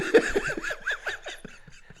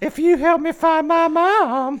 If you help me find my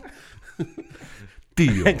mom.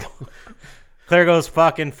 Deal. Claire goes,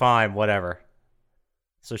 fucking fine, whatever.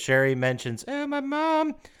 So Sherry mentions, oh, my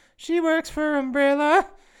mom, she works for Umbrella.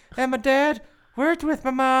 And my dad worked with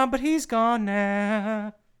my mom, but he's gone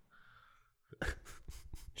now.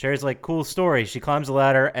 Sherry's like, cool story. She climbs the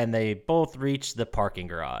ladder, and they both reach the parking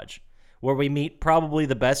garage, where we meet probably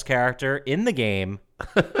the best character in the game,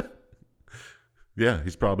 Yeah,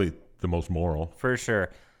 he's probably the most moral. for sure.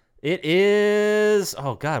 It is,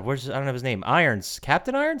 oh, God, I don't know his name. Irons.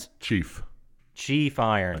 Captain Irons? Chief. Chief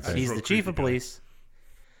Irons. Okay. He's Real the chief creepy of guy. police.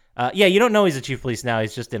 Yeah, you don't know he's the chief of police now.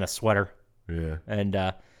 He's just in a sweater. Yeah.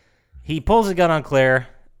 And he pulls a gun on Claire,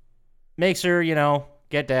 makes her,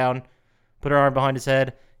 get down, put her arm behind his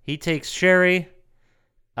head. He takes Sherry.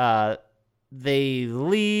 They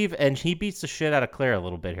leave, and he beats the shit out of Claire a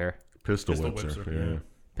little bit here. Pistol Pistol whips whips her. her, Yeah. yeah.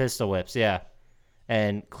 Pistol whips, yeah.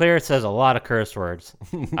 And Claire says a lot of curse words.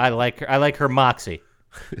 I like her moxie.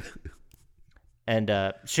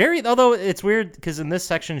 And Sherry, although it's weird because in this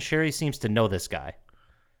section, Sherry seems to know this guy.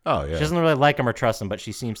 Oh, yeah. She doesn't really like him or trust him, but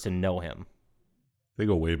she seems to know him. They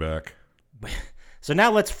go way back. So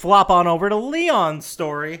now let's flop on over to Leon's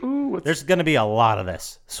story. Ooh, There's going to be a lot of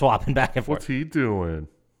this swapping back and what's forth. he doing?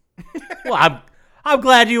 Well, I'm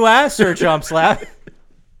glad you asked, Sir Jumpslap.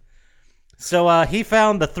 So he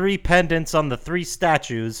found the 3 pendants on the 3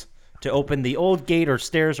 statues to open the old gate or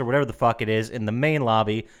stairs or whatever the fuck it is in the main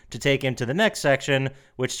lobby to take him to the next section,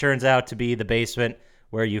 which turns out to be the basement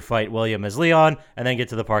where you fight William as Leon and then get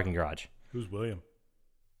to the parking garage. Who's William?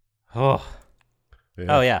 Oh,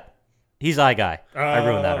 yeah. He's Eye Guy. I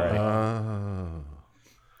ruined that already.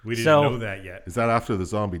 We didn't So- know that yet. Is that after the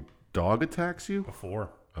zombie dog attacks you? Before.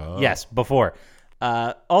 Yes, before.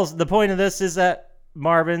 Also, the point of this is that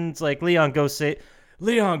Marvin's like, Leon, go save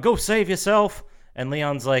yourself. And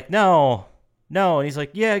Leon's like, no. And he's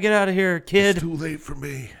like, yeah, get out of here, kid. It's too late for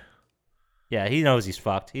me. Yeah, he knows he's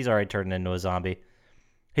fucked. He's already turned into a zombie.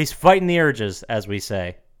 He's fighting the urges, as we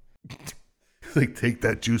say. Like, take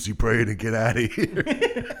that juicy brain and get out of here.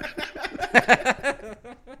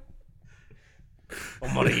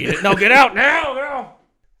 I'm gonna eat it. No, get out now.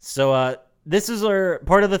 So, this is our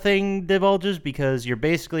part of the thing divulges because you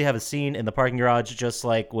basically have a scene in the parking garage just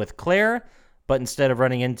like with Claire, but instead of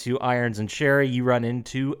running into Irons and Sherry, you run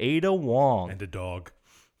into Ada Wong. And a dog.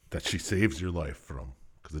 That she saves your life from.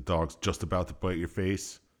 Because the dog's just about to bite your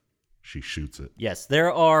face. She shoots it. Yes,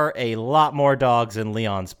 there are a lot more dogs in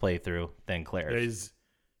Leon's playthrough than Claire's. Is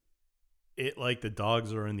it like the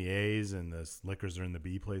dogs are in the A's and the Slickers are in the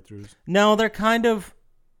B playthroughs? No, they're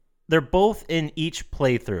both in each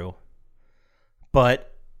playthrough,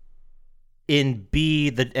 but in B,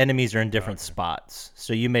 the enemies are in different spots.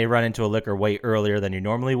 So you may run into a liquor way earlier than you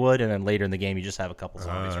normally would, and then later in the game, you just have a couple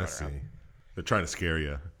zombies I running see. around. They're trying to scare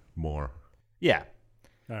you more. Yeah,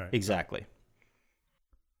 All right. exactly.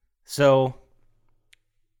 So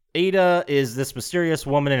Ada is this mysterious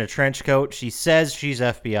woman in a trench coat. She says she's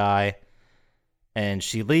FBI, and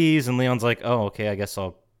she leaves, and Leon's like, oh, okay, I guess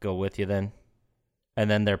I'll go with you then. And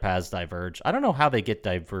then their paths diverge. I don't know how they get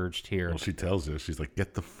diverged here. Well, she tells you, she's like,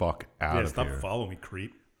 get the fuck out Yeah, of stop here. following me,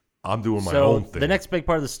 creep. I'm doing my So own thing. the next big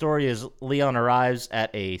part of the story is Leon arrives at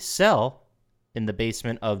a cell in the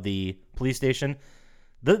basement of the police station.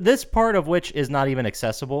 This part of which is not even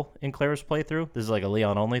accessible in Claire's playthrough. This is like a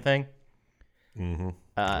Leon only thing.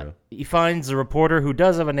 Mm-hmm. He finds a reporter who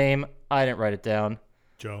does have a name. I didn't write it down.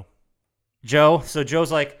 Joe. Joe. So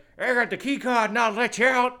Joe's like, I got the key card and I'll let you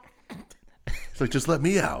out. It's like, just let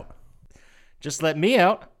me out. Just let me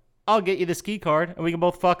out. I'll get you this key card and we can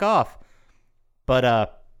both fuck off.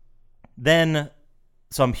 But then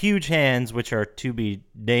some huge hands, which are to be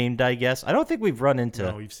named, I guess. I don't think we've run into...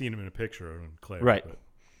 No, we've seen him in a picture in Claire. Right. But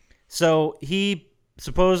So he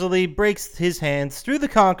supposedly breaks his hands through the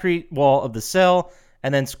concrete wall of the cell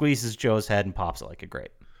and then squeezes Joe's head and pops it like a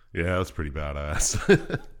grape. Yeah, that was pretty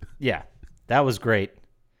badass. Yeah, that was great.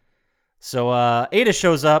 So Ada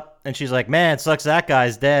shows up and she's like, man, it sucks that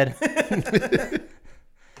guy's dead.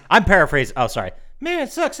 I'm paraphrasing. Oh, sorry. Man,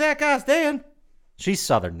 it sucks that guy's dead. She's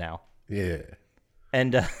Southern now. Yeah.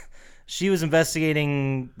 And She was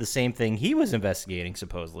investigating the same thing he was investigating,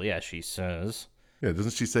 supposedly, as she says. Yeah,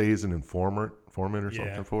 doesn't she say he's an informant or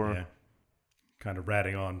something for her? Yeah. Kind of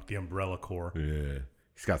ratting on the Umbrella Corps. Yeah.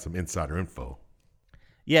 He's got some insider info.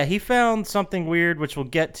 Yeah, he found something weird, which we'll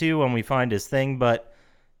get to when we find his thing, but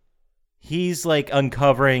he's like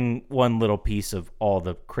uncovering one little piece of all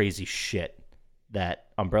the crazy shit that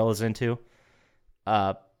Umbrella's into.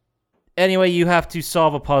 Anyway, you have to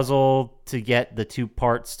solve a puzzle to get the 2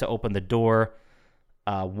 parts to open the door.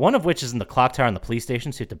 One of which is in the clock tower in the police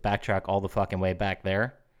station, so you have to backtrack all the fucking way back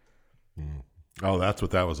there. Oh, that's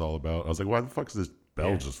what that was all about. I was like, why the fuck does this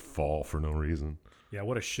bell just fall for no reason? Yeah,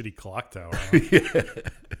 what a shitty clock tower.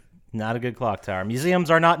 Not a good clock tower. Museums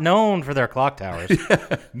are not known for their clock towers.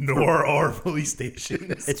 Nor are police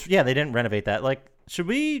stations. They didn't renovate that. Like, should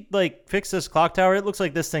we fix this clock tower? It looks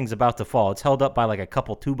like this thing's about to fall. It's held up by a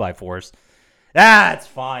couple 2x4s. It's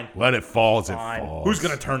fine. When it falls, Fine. it falls. Who's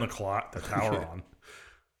going to turn the tower on?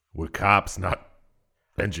 We're cops, not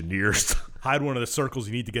engineers. Hide one of the circles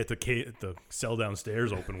you need to get the cell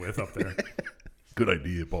downstairs open with up there. Good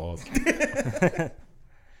idea, boss.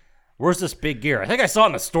 Where's this big gear? I think I saw it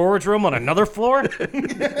in the storage room on another floor.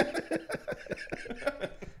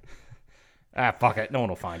 Fuck it. No one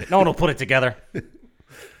will find it. No one will put it together.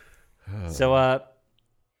 So,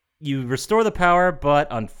 you restore the power, but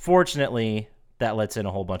unfortunately, that lets in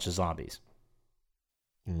a whole bunch of zombies.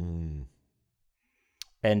 And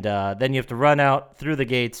then you have to run out through the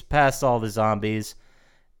gates, past all the zombies.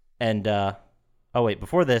 And,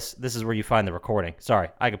 before this is where you find the recording. Sorry,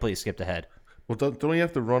 I completely skipped ahead. Well, don't you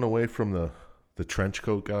have to run away from the trench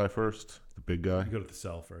coat guy first? The big guy? You go to the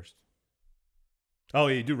cell first. Oh,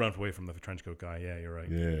 yeah, you do run away from the trench coat guy. Yeah, you're right.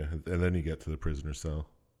 Yeah, and then you get to the prisoner cell.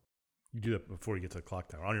 You do that before you get to the clock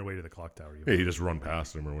tower. On your way to the clock tower. You just run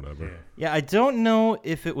past him or whatever. Yeah. Yeah, I don't know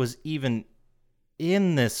if it was even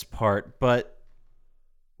in this part, but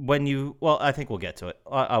when you... Well, I think we'll get to it.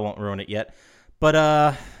 I won't ruin it yet.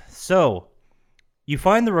 But, so, you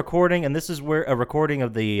find the recording, and this is where a recording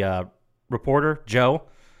of the reporter, Joe,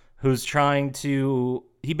 who's trying to...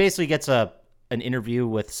 He basically gets an interview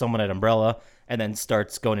with someone at Umbrella, and then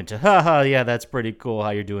starts going into, yeah, that's pretty cool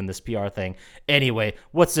how you're doing this PR thing. Anyway,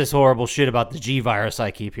 what's this horrible shit about the G virus I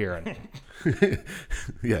keep hearing?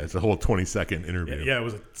 Yeah, it's a whole 20-second interview. Yeah, it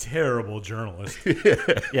was a terrible journalist.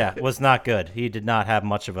 Yeah, it was not good. He did not have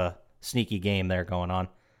much of a sneaky game there going on.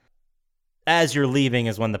 As you're leaving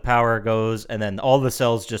is when the power goes, and then all the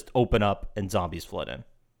cells just open up and zombies flood in.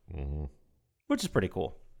 Mm-hmm. Which is pretty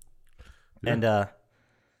cool. Yeah. And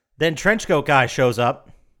then Trenchcoat guy shows up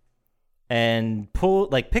and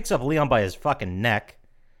picks up Leon by his fucking neck,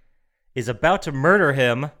 is about to murder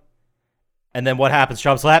him, and then what happens,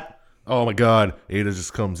 Chump Slap? Oh my god, Ada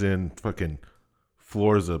just comes in, fucking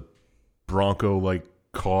floors a Bronco-like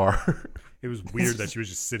car. It was weird that she was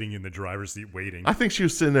just sitting in the driver's seat waiting. I think she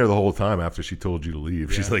was sitting there the whole time after she told you to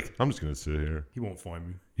leave. Yeah. She's like, I'm just going to sit here. He won't find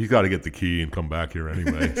me. He's got to get the key and come back here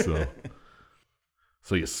anyway.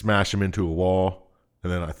 So you smash him into a wall, and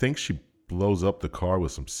then I think she blows up the car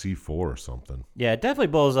with some C4 or something. Yeah, it definitely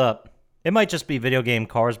blows up. It might just be video game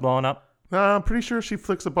cars blowing up. Nah, I'm pretty sure she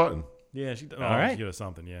flicks a button. Yeah, she All right. She does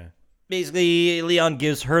something, yeah. Basically, Leon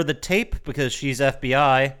gives her the tape because she's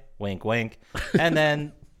FBI. Wink, wink. And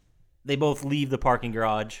then they both leave the parking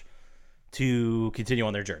garage to continue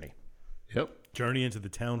on their journey. Yep. Journey into the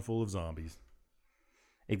town full of zombies.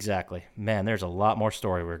 Exactly. Man, there's a lot more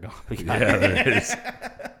story we got. Yeah, there is.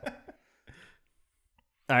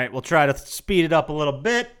 All right, we'll try to speed it up a little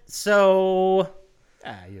bit. So,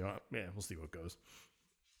 we'll see what goes.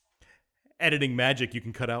 Editing magic, you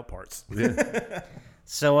can cut out parts. Yeah.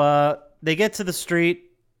 So, they get to the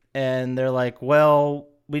street, and they're like, well,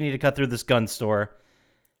 we need to cut through this gun store.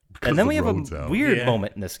 And then we have a weird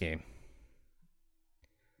moment in this game.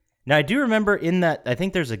 Now, I do remember in that, I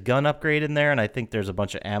think there's a gun upgrade in there, and I think there's a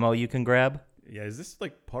bunch of ammo you can grab. Yeah, is this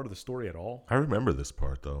part of the story at all? I remember this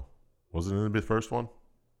part, though. Wasn't it in the first one?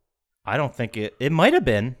 I don't think it might have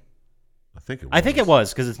been. I think it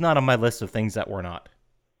was, because it's not on my list of things that were not.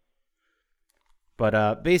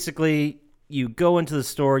 But basically, you go into the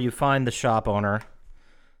store, you find the shop owner.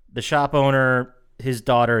 The shop owner, his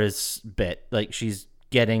daughter is bit. She's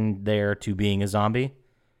getting there to being a zombie.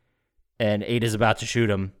 And Ada's about to shoot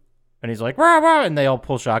him. And he's like, rah, rah, and they all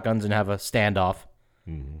pull shotguns and have a standoff.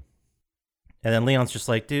 Mm-hmm. And then Leon's just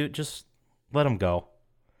like, dude, just let him go.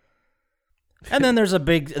 And then there's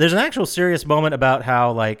an actual serious moment about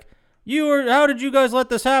how, how did you guys let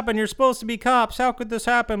this happen? You're supposed to be cops. How could this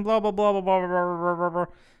happen? Blah, blah, blah, blah, blah, blah, blah, blah, blah.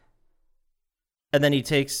 And then he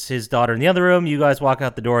takes his daughter in the other room. You guys walk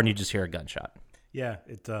out the door and you just hear a gunshot. Yeah,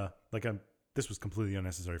 it this was completely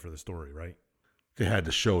unnecessary for the story, right? They had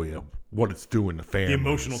to show you what it's doing to families. The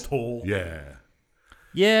emotional toll. Yeah.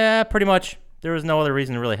 Yeah, pretty much. There was no other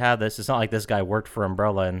reason to really have this. It's not like this guy worked for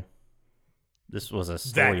Umbrella and this was a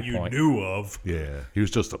story That you point. knew of. Yeah. He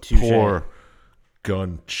was just a Touche. poor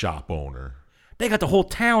gun shop owner. They got the whole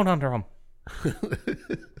town under him.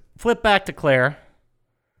 Flip back to Claire.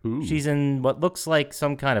 Ooh. She's in what looks like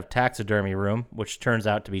some kind of taxidermy room, which turns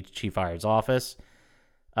out to be Chief Irons' office.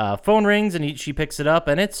 Phone rings, and she picks it up,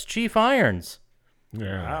 and it's Chief Irons.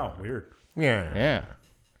 Yeah. Wow, weird. Yeah.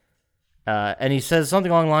 Yeah. And he says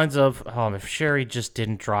something along the lines of, if Sherry just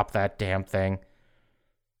didn't drop that damn thing.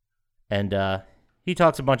 And he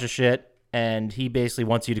talks a bunch of shit, and he basically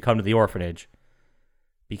wants you to come to the orphanage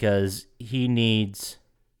because he needs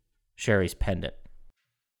Sherry's pendant.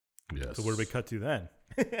 Yes. So where do we cut to then?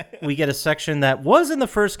 We get a section that was in the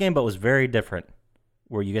first game but was very different,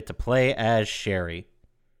 where you get to play as Sherry.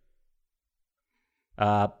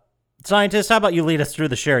 Scientist, how about you lead us through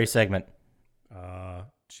the Sherry segment?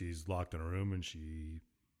 She's locked in a room and she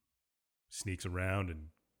sneaks around and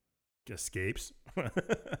escapes.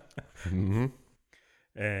 Mm-hmm.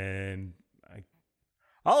 And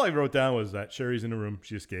all I wrote down was that Sherry's in the room,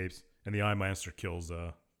 she escapes, and the Eye Monster kills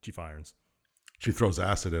Chief Irons. She throws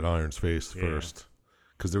acid at Iron's face Yeah. first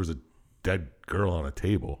because there was a dead girl on a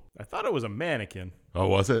table. I thought it was a mannequin. Oh,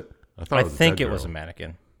 was it? thought I was a think dead it was a girl.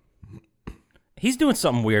 mannequin. He's doing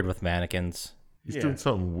something weird with mannequins. He's Yeah. doing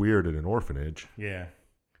something weird at an orphanage. Yeah.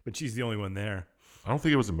 But she's the only one there. I don't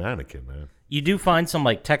think it was a mannequin, man. You do find some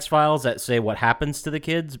like text files that say what happens to the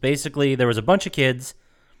kids. Basically, there was a bunch of kids.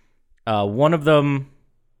 One of them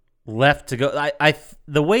left to go.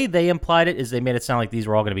 The way they implied it is they made it sound like these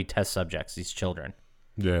were all going to be test subjects, these children,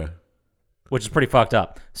 Yeah. which is pretty fucked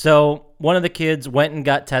up. So one of the kids went and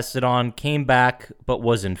got tested on, came back, but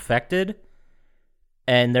was infected.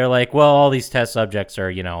 And they're like, well, all these test subjects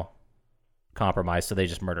are, compromised, so they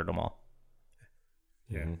just murdered them all.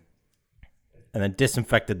 Yeah. Mm-hmm. And then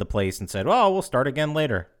disinfected the place and said, well, we'll start again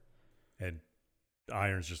later. And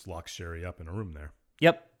Irons just locks Sherry up in a room there.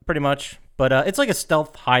 Yep, pretty much. But it's like a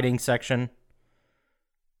stealth hiding section.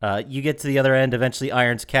 You get to the other end. Eventually,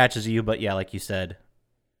 Irons catches you. But yeah, like you said,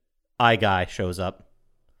 Eye Guy shows up.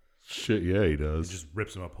 Shit, yeah, he It does. just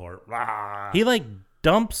rips him apart. Rah! He like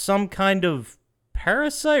dumps some kind of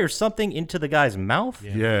parasite or something into the guy's mouth.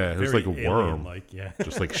 Yeah, it was Very like a worm. alien-like, yeah.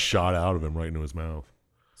 Just like shot out of him right into his mouth.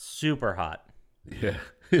 Super hot. Yeah.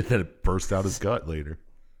 And then it burst out his gut later.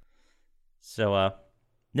 So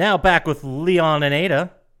now back with Leon and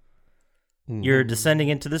Ada. You're descending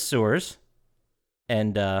into the sewers.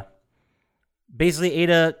 And basically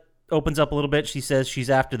Ada opens up a little bit. She says she's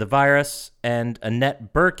after the virus. And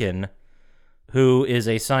Annette Birkin, who is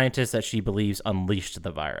a scientist that she believes unleashed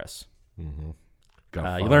the virus.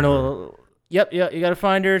 Gotta You find learn a her. little... Yep, you got to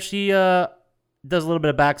find her. She does a little bit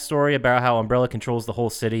of backstory about how Umbrella controls the whole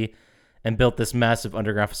city and built this massive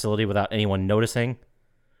underground facility without anyone noticing.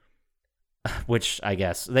 Which, I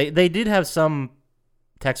guess. They did have some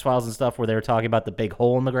text files and stuff where they were talking about the big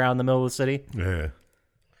hole in the ground in the middle of the city. Yeah.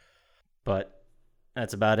 But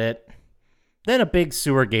that's about it. Then a big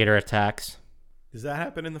sewer gator attacks. Does that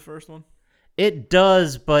happen in the first one? It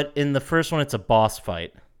does, but in the first one, it's a boss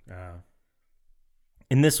fight. Uh,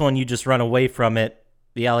 In this one, you just run away from it.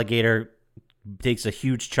 The alligator takes a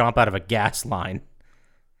huge chomp out of a gas line.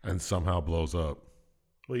 And somehow blows up.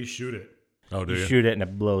 well, you shoot it. Oh, do You you? shoot it and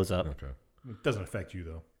it blows up. Okay. It doesn't affect you,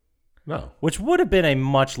 though. No. Which would have been a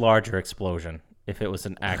much larger explosion if it was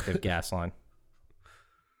an active gas line.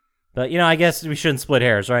 But, I guess we shouldn't split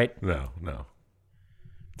hairs, right? No.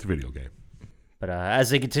 It's a video game. But as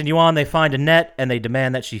they continue on, they find Annette and they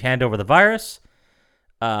demand that she hand over the virus.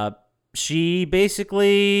 She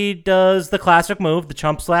basically does the classic move, the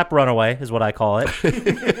chump slap runaway is what I call it.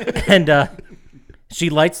 And she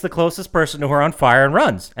lights the closest person to her on fire and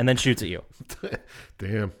runs and then shoots at you.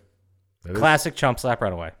 Damn. Classic chump slap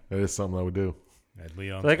runaway. That is something I would do. And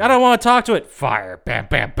Leon. Like, I don't want to talk to it. Fire. Bam,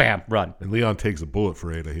 bam, bam. Run. And Leon takes a bullet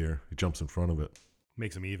for Ada here. He jumps in front of it.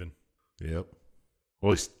 Makes him even. Yep.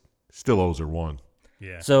 Well, he still owes her one.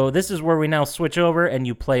 Yeah. So this is where we now switch over and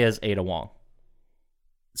you play as Ada Wong.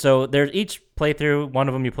 So there's each playthrough. One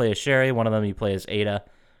of them you play as Sherry. One of them you play as Ada.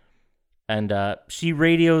 And she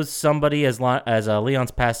radios somebody as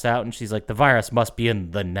Leon's passed out, and she's like, the virus must be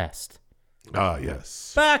in the nest. Ah,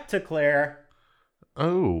 yes. Back to Claire.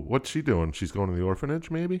 Oh, what's she doing? She's going to the orphanage,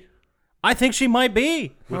 maybe? I think she might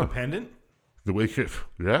be. With a pendant? The way,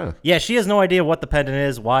 yeah. Yeah, she has no idea what the pendant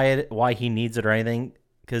is, why he needs it or anything.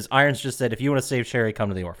 Because Irons just said, if you want to save Sherry, come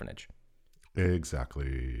to the orphanage.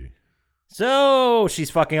 Exactly. So she's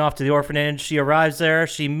fucking off to the orphanage. She arrives there.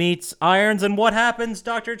 She meets Irons, and what happens,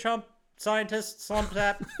 Dr. Chump, scientist, slump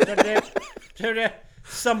tap,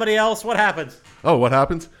 somebody else? What happens? Oh, what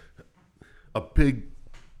happens? A big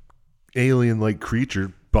alien-like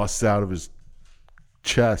creature busts out of his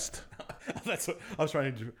chest. That's what I was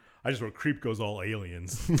trying to do. I just wrote creep goes all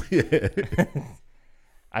aliens. Yeah.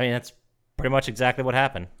 I mean, that's pretty much exactly what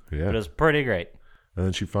happened. Yeah. It was pretty great. And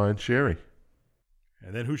then she finds Sherry.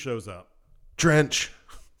 And then who shows up? Trench.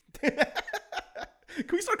 Can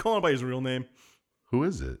we start calling him by his real name? Who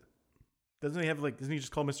is it? Doesn't he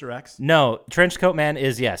just call Mr. X? No, Trenchcoat Man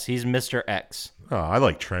is, yes, he's Mr. X. Oh, I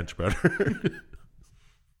like Trench better.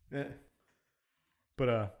 Yeah.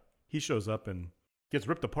 But he shows up and gets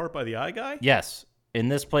ripped apart by the eye guy, Yes. In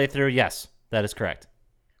this playthrough, yes, that is correct.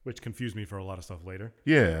 which confused me for a lot of stuff later.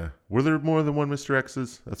 Yeah. Were there more than one Mr.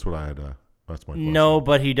 X's? That's what I had. That's my question. No,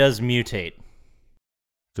 but he does mutate.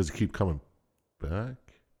 Does he keep coming back?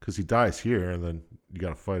 Because he dies here, and then you got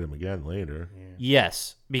to fight him again later.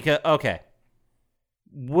 Yes, because, okay.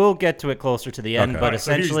 We'll get to it closer to the end, Okay. but Alright,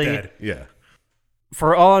 so he's essentially, dead. Yeah.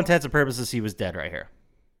 for all intents and purposes, he was dead right here.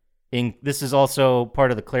 This is also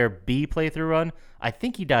part of the Claire B playthrough run. I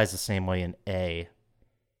think he dies the same way in A.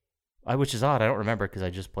 Which is odd. I don't remember because I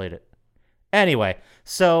just played it. Anyway,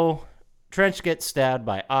 so Trench gets stabbed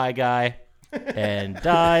by Eye Guy and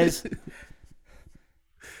dies.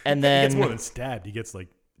 And He then, gets more than stabbed. He gets like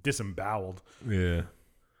disemboweled. Yeah.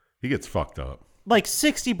 He gets fucked up. like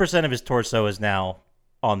 60% of his torso is now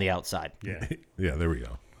on the outside. Yeah. Yeah, there we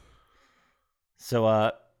go.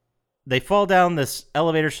 So they fall down this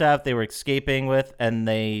elevator shaft they were escaping with, and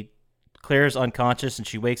Claire's unconscious, and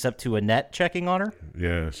she wakes up to Annette checking on her.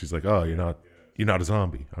 Yeah, she's like, "Oh, you're not a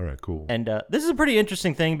zombie. All right, cool." And this is a pretty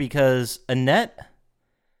interesting thing because Annette,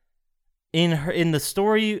 in the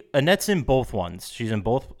story, Annette's in both ones. She's in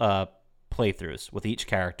both playthroughs with each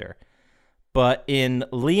character. But in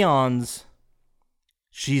Leon's,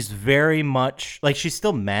 she's very much like she's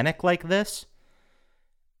still manic like this,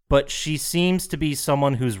 but she seems to be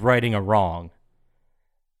someone who's righting a wrong.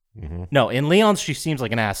 Mm-hmm. No, in Leon's, she seems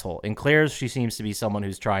like an asshole. In Claire's, she seems to be someone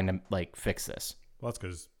who's trying to like fix this. Well, that's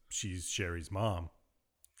because she's Sherry's mom.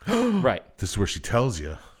 Right. This is where she tells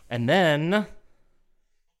you. And then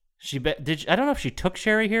I don't know if she took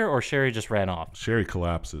Sherry here or Sherry just ran off. Sherry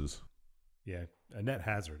collapses. Yeah. Annette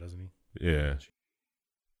has her, doesn't he? Yeah.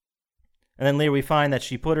 And then later we find that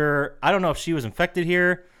she put her, I don't know if she was infected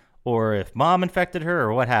here or if mom infected her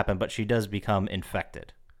or what happened, but she does become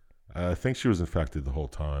infected. I think she was infected the whole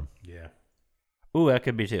time. Yeah. Ooh, that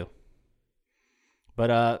could be too.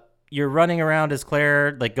 But you're running around as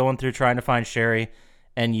Claire, like going through trying to find Sherry,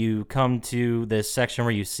 and you come to this section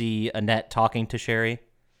where you see Annette talking to Sherry,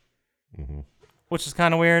 which is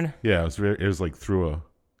kind of weird. Yeah, it was like through a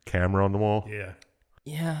camera on the wall. Yeah.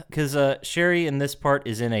 Yeah, because Sherry in this part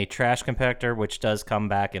is in a trash compactor, which does come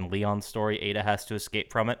back in Leon's story. Ada has to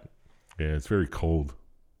escape from it. Yeah, it's very cold.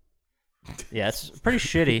 Yeah, it's pretty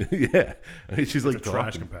shitty. Yeah, I mean, she's like a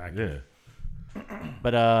trash talking. compactor. Yeah.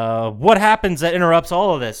 But what happens that interrupts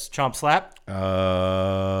all of this, Chomp Slap?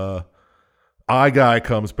 Eye Guy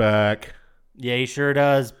comes back, Yeah, he sure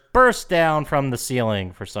does. Burst down from the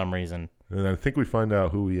ceiling for some reason. and I think we find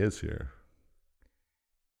out who he is here.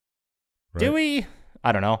 Do we?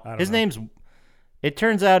 I don't know. I don't His know. name's... It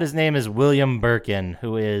turns out his name is William Birkin,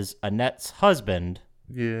 who is Annette's husband.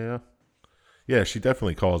 Yeah. Yeah, she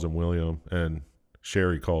definitely calls him William, and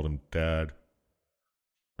Sherry called him Dad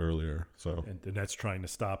earlier. So And Annette's trying to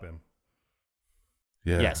stop him.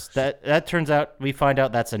 yeah, Yes, that turns out, we find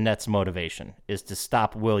out that's Annette's motivation, is to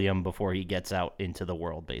stop William before he gets out into the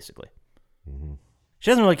world, basically. Mm-hmm.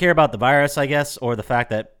 She doesn't really care about the virus, I guess, or the fact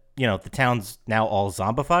that, the town's now all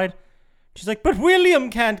zombified. She's like, but William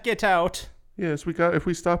can't get out. Yes, if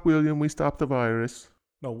we stop William, we stop the virus.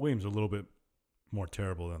 No, William's a little bit more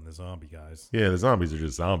terrible than the zombie guys. Yeah, the zombies are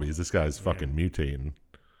just zombies. This guy's fucking mutating.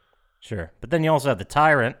 Sure. But then you also have the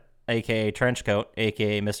Tyrant, a.k.a. Trenchcoat,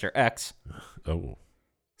 a.k.a. Mr. X. Oh,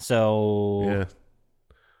 So yeah.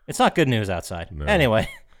 it's not good news outside. No. Anyway,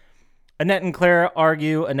 Annette and Claire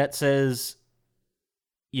argue. Annette says,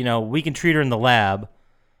 we can treat her in the lab.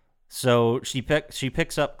 So she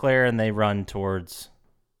picks up Claire and they run towards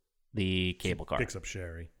the cable car. Picks up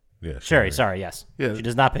Sherry. Yeah, Sherry, sorry, yes. Yeah. She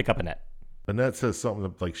does not pick up Annette. Annette says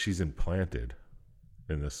something like she's implanted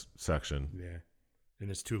in this section. Yeah. And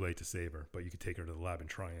it's too late to save her, but you could take her to the lab and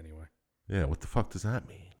try anyway. Yeah, what the fuck does that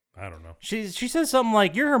mean? I don't know. She says something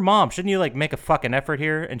like, you're her mom. Shouldn't you make a fucking effort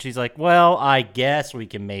here? And she's like, well, I guess we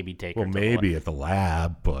can maybe take her Well, to the maybe at the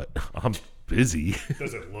lab, but I'm busy.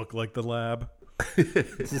 Does it look like the lab?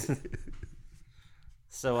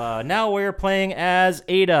 So now we're playing as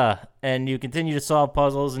Ada, and you continue to solve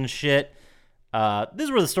puzzles and shit. This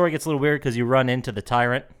is where the story gets a little weird because you run into the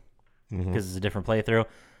tyrant because it's a different playthrough,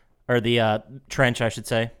 or the trench, I should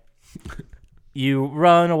say. You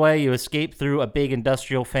run away, you escape through a big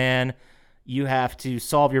industrial fan. You have to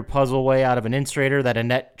solve your puzzle way out of an incinerator that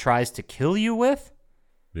Annette tries to kill you with.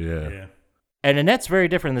 Yeah. And Annette's very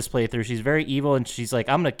different in this playthrough. She's very evil, and she's like,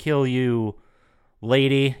 I'm going to kill you,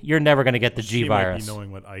 lady. You're never going to get the She G-Virus. might be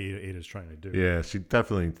knowing what Ada's trying to do. Yeah, she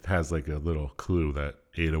definitely has like a little clue that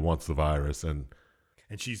Ada wants the virus, and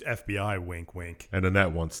she's FBI, wink, wink. And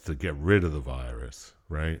Annette wants to get rid of the virus,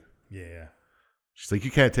 right? Yeah. She's like,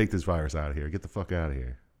 you can't take this virus out of here. Get the fuck out of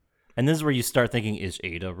here. And this is where you start thinking, is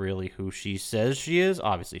Ada really who she says she is?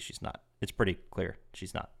 Obviously, she's not. It's pretty clear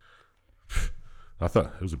she's not. I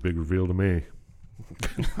thought it was a big reveal to me.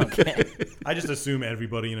 Okay. I just assume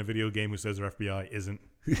everybody in a video game who says they're FBI isn't.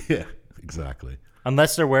 Yeah, exactly.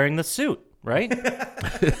 Unless they're wearing the suit, right?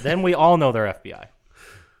 Then we all know they're FBI.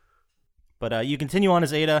 But you continue on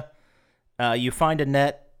as Ada. You find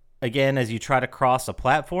Annette again as you try to cross a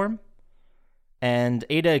platform. And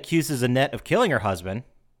Ada accuses Annette of killing her husband,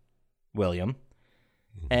 William.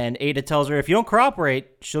 And Ada tells her if you don't cooperate,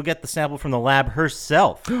 she'll get the sample from the lab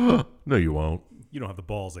herself. No, you won't. You don't have the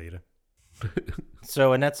balls, Ada.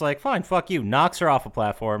 So Annette's like, fine, fuck you. Knocks her off a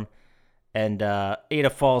platform. And Ada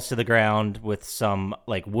falls to the ground with some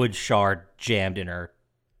like wood shard jammed in her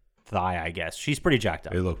thigh, I guess. She's pretty jacked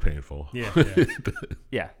up. It looked painful. Yeah.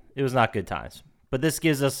 Yeah, it was not good times. But this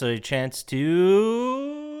gives us a chance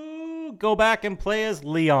to go back and play as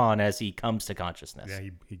Leon as he comes to consciousness. Yeah,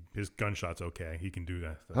 his gunshot's okay. He can do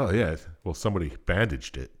that. Oh, yeah. Well, somebody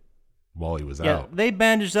bandaged it while he was Yeah, out. they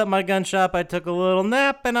bandaged up my gun shop. I took a little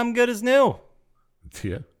nap, and I'm good as new.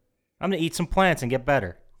 Yeah. I'm going to eat some plants and get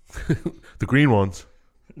better. The green ones.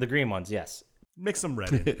 The green ones, yes. Mix some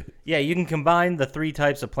red in. Yeah, you can combine the 3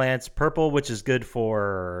 types of plants. Purple, which is good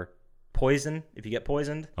for poison, if you get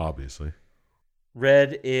poisoned. Obviously.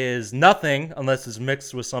 Red is nothing unless it's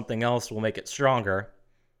mixed with something else will make it stronger.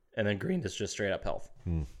 And then green is just straight up health.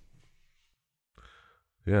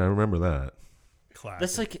 Yeah, I remember that.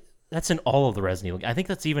 Classic. That's in all of the Resident Evil. I think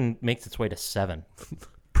that's even makes its way to 7.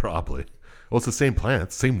 Probably. Well, it's the same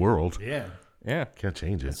plant, same world. Yeah. Yeah, Can't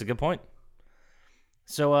change it. that's a good point.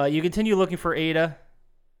 So you continue looking for Ada.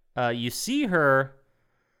 You see her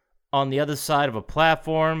on the other side of a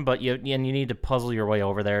platform, but you need to puzzle your way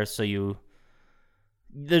over there. So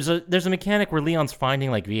there's a mechanic where Leon's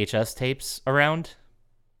finding like VHS tapes around.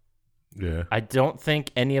 Yeah. I don't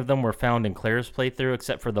think any of them were found in Claire's playthrough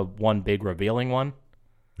except for the one big revealing one.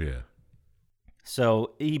 Yeah.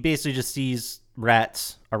 So he basically just sees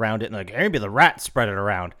rats around it and like, maybe the rats spread it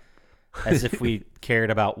around. As if we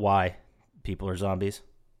cared about why people are zombies.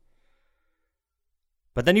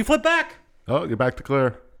 But then you flip back. Oh, you're back to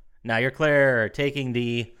Claire. Now you're Claire taking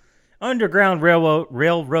the Underground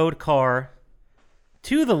Railroad car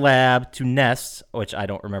to the lab to Nest, which I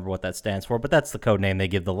don't remember what that stands for, but that's the code name they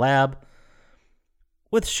give the lab,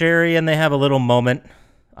 with Sherry, and they have a little moment,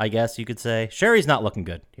 I guess you could say. Sherry's not looking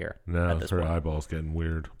good here No, at this her point. eyeball's getting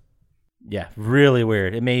weird. Yeah, really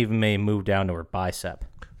weird. It may move down to her bicep.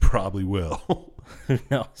 Probably will. Who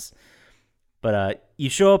knows? But you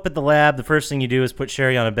show up at the lab. The first thing you do is put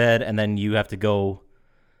Sherry on a bed, and then you have to go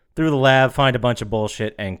through the lab, find a bunch of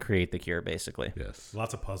bullshit, and create the cure, basically. Yes.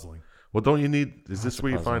 Lots of puzzling. Well, don't you need... Is Lots this of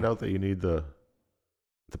where you puzzling. find out that you need the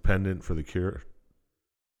pendant for the cure?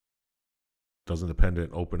 Doesn't the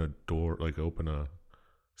pendant open a door, like open a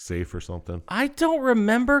safe or something? I don't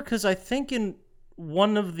remember, because I think in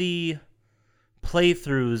one of the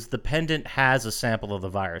playthroughs, the pendant has a sample of the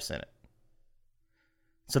virus in it.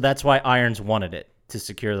 So that's why Irons wanted it, to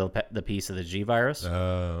secure the piece of the G-Virus.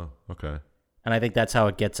 Oh, okay. And I think that's how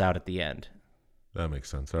it gets out at the end. That makes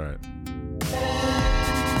sense. All right.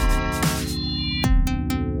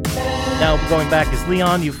 Now, going back as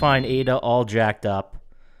Leon, you find Ada all jacked up.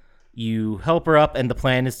 You help her up, and the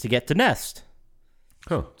plan is to get to Nest.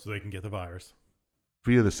 Huh. So they can get the virus.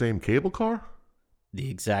 Via the same cable car? The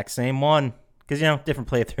exact same one. Because, different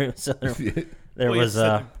playthrough. So there Well, was...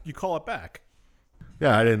 you call it back.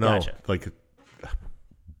 Yeah, I didn't know. Gotcha. Like,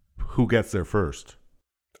 who gets there first?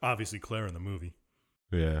 Obviously, Claire in the movie.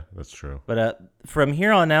 Yeah, that's true. But from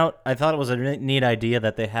here on out, I thought it was a neat idea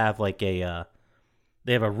that they have like a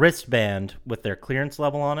wristband with their clearance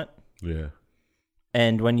level on it. Yeah.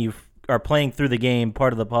 And when you are playing through the game,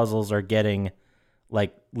 part of the puzzles are getting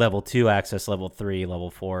like level 2 access, level 3, level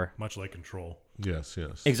 4. Much like Control. Yes,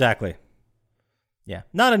 yes. Exactly. Yeah.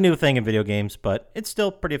 Not a new thing in video games, but it's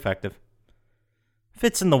still pretty effective.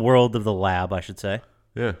 Fits in the world of the lab, I should say.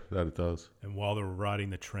 Yeah, that it does. And while they're riding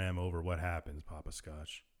the tram over, what happens, Papa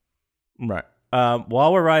Scotch? Right.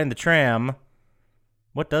 While we're riding the tram,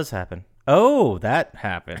 what does happen? Oh, that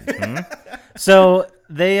happened. So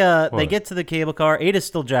they get to the cable car. Ada's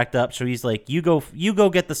still jacked up, so he's like, "You go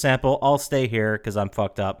get the sample. I'll stay here because I'm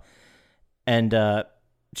fucked up." And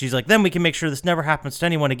she's like, "Then we can make sure this never happens to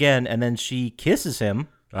anyone again." And then she kisses him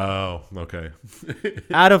Oh, okay.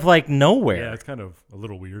 out of like nowhere. Yeah, it's kind of a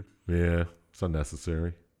little weird. Yeah, it's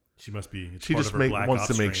unnecessary. She must be. It's She part just of her Black wants Ops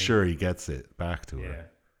to make training. sure he gets it back to Yeah. her.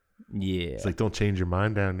 Yeah. It's like, don't change your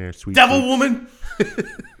mind down there, sweet Devil woman.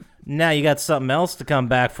 Now you got something else to come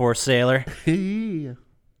back for, sailor. Yeah.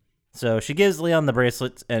 So she gives Leon the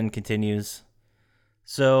bracelet and continues.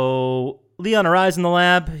 So Leon arrives in the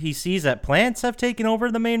lab. He sees that plants have taken over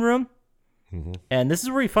the main room. And this is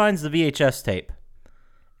where he finds the VHS tape.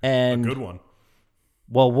 A And, good one.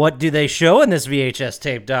 well, what do they show in this VHS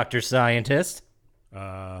tape, Dr. Scientist?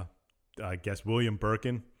 I guess William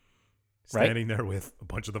Birkin standing there with a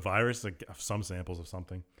bunch of the virus, like some samples of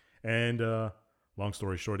something. And long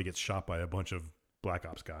story short, he gets shot by a bunch of Black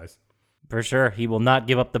Ops guys. For sure, he will not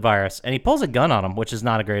give up the virus. And he pulls a gun on him, which is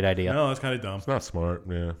not a great idea. No, that's kind of dumb. It's not smart,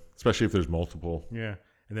 yeah. Especially if there's multiple. Yeah.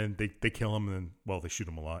 And then they kill him, and then, well, they shoot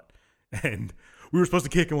him a lot. And we were supposed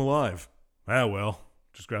to kick him alive. Ah, well,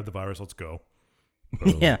 just grab the virus. Let's go.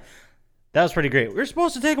 Yeah, that was pretty great. We're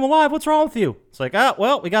supposed to take him alive. What's wrong with you? It's like, oh,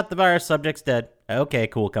 well, we got the virus. Subject's dead. Okay,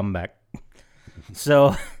 cool. Coming back.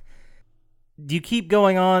 So you keep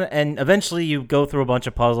going on, and eventually you go through a bunch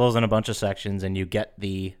of puzzles and a bunch of sections, and you get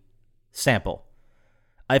the sample.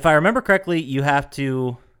 If I remember correctly, you have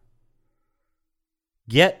to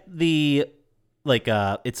get the, like,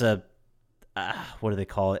 it's a, what do they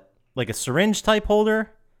call it? Like a syringe type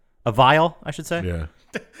holder? A vial, I should say. Yeah.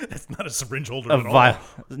 That's not a syringe holder A at vial.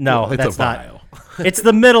 all. No, Well, it's that's a not. vial. It's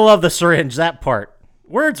the middle of the syringe, that part.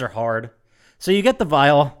 Words are hard. So you get the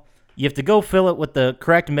vial. You have to go fill it with the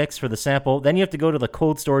correct mix for the sample. Then you have to go to the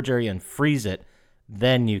cold storage area and freeze it.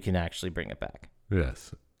 Then you can actually bring it back.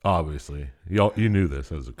 Yes. Obviously. You knew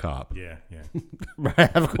this as a cop. Yeah.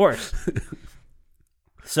 Right, of course.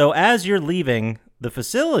 So as you're leaving, the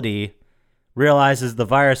facility realizes the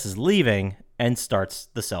virus is leaving and starts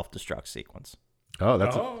the self-destruct sequence. Oh,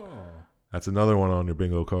 that's another one on your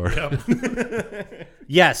bingo card.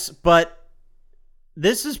 Yes, but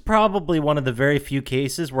this is probably one of the very few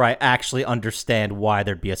cases where I actually understand why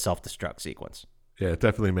there'd be a self-destruct sequence. Yeah, it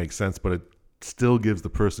definitely makes sense, but it still gives the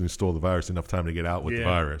person who stole the virus enough time to get out with the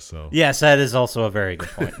virus. So Yes, that is also a very good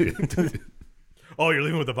point. Oh, you're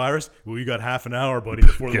leaving with the virus? Well, you got half an hour, buddy,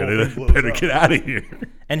 before the whole thing blows better up. get out of here.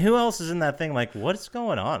 And who else is in that thing like, what's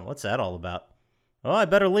going on? What's that all about? Oh, I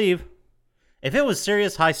better leave. If it was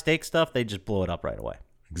serious high-stakes stuff, they'd just blow it up right away.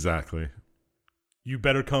 Exactly. You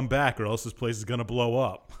better come back or else this place is going to blow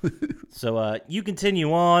up. So you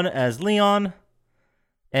continue on as Leon,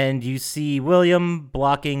 and you see William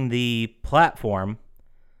blocking the platform,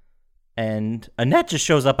 and Annette just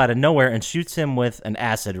shows up out of nowhere and shoots him with an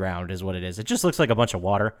acid round is what it is. It just looks like a bunch of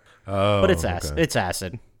water, Oh, but it's acid. okay. It's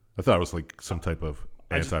acid. I thought it was like some type of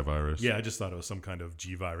antivirus. Yeah, I just thought it was some kind of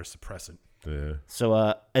G-virus suppressant. Yeah.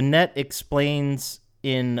 So Annette explains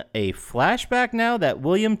in a flashback now that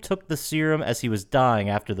William took the serum as he was dying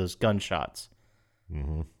after those gunshots.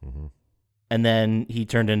 And then he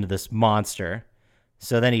turned into this monster.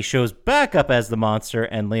 So then he shows back up as the monster,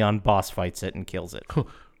 and Leon boss fights it and kills it.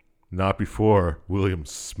 Not before William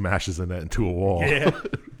smashes Annette into a wall. Yeah.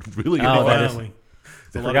 Really? Oh, that is- Finally.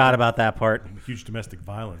 I forgot about that part. Huge domestic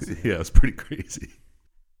violence. Yeah, it's pretty crazy.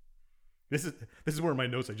 This is where my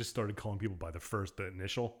notes, I just started calling people by the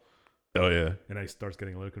initial. Oh, yeah. And I starts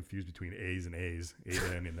getting a little confused between A's and A's.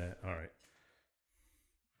 A, N, and that. All right.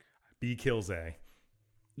 B kills A.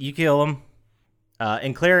 You kill him.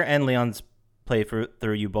 In Claire and Leon's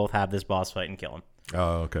playthrough, you both have this boss fight and kill him.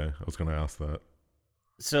 Oh, okay. I was going to ask that.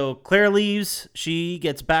 So Claire leaves. She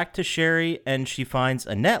gets back to Sherry, and she finds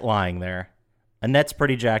Annette lying there. Annette's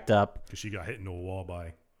pretty jacked up. Because she got hit into a wall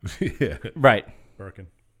by Yeah. Right. Birkin.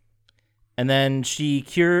 And then she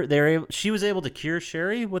was able to cure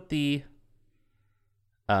Sherry with the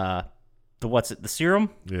serum?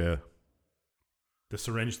 Yeah. The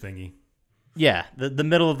syringe thingy. Yeah, the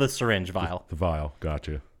middle of the syringe vial. The vial.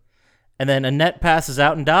 Gotcha. And then Annette passes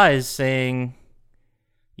out and dies saying,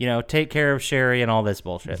 take care of Sherry and all this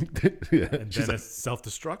bullshit. Yeah. And then it's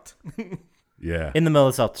self-destruct. Yeah. In the middle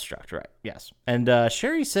of self-destruct, right, yes. And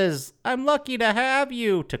Sherry says, I'm lucky to have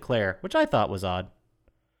you, to Claire, which I thought was odd.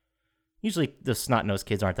 Usually the snot-nosed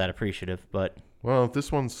kids aren't that appreciative, but... Well,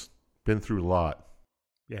 this one's been through a lot.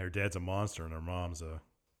 Yeah, her dad's a monster and her mom's a...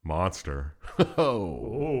 Monster.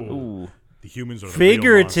 Oh. Ooh. The humans are the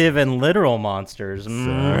Figurative and literal monsters.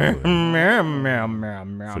 Exactly.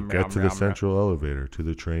 So So get to the central elevator, to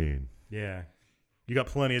the train. Yeah. You got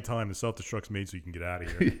plenty of time. The self-destruct's made so you can get out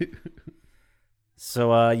of here.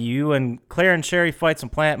 So you and Claire and Sherry fight some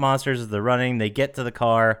plant monsters as they're running. They get to the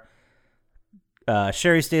car.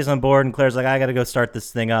 Sherry stays on board, and Claire's like, I got to go start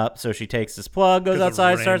this thing up. So she takes this plug, goes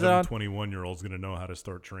outside, starts it on. 21-year-old's going to know how to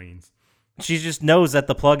start trains. She just knows that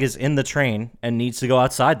the plug is in the train and needs to go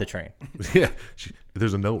outside the train. Yeah,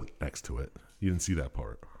 there's a note next to it. You didn't see that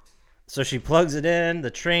part. So she plugs it in.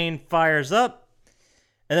 The train fires up.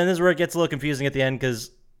 And then this is where it gets a little confusing at the end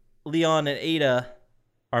because Leon and Ada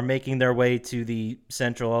are making their way to the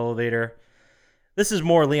central elevator. This is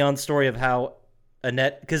more Leon's story of how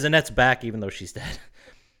Annette, because Annette's back even though she's dead. A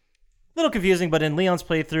little confusing, but in Leon's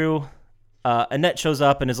playthrough, Annette shows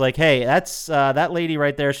up and is like, hey, that's that lady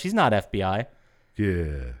right there. She's not FBI.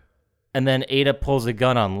 Yeah. And then Ada pulls a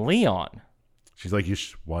gun on Leon. She's like,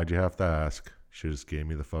 why'd you have to ask? You should just gave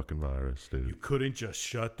me the fucking virus, dude. You couldn't just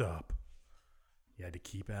shut up. You had to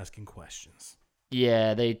keep asking questions.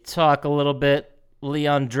 Yeah, they talk a little bit.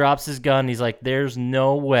 Leon drops his gun. He's like, there's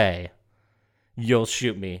no way you'll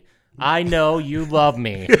shoot me. I know you love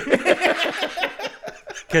me.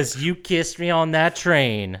 Because you kissed me on that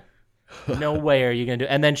train. No way are you going to do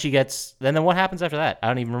it. And then she gets... And then what happens after that? I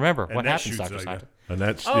don't even remember. What happens, Dr. Scientist? And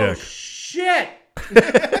that's... Oh, yeah. shit!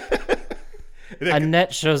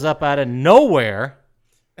 Annette shows up out of nowhere.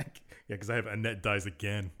 Yeah, because I have Annette dies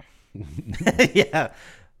again. Yeah.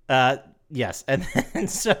 Yes. And then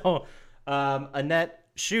so Annette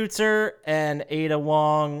shoots her, and Ada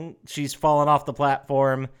Wong, she's fallen off the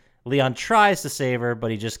platform. Leon tries to save her,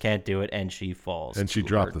 but he just can't do it, and she falls. And she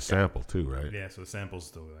dropped the sample, too, right? Yeah, so the sample's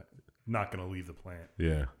still not going to leave the plant.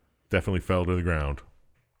 Yeah. Definitely fell to the ground.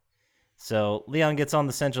 So Leon gets on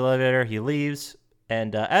the central elevator. He leaves.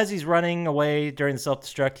 And as he's running away during the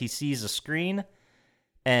self-destruct, he sees a screen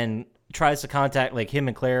and tries to contact, like, him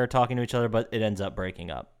and Claire are talking to each other, but it ends up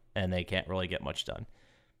breaking up, and they can't really get much done.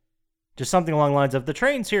 Just something along the lines of, the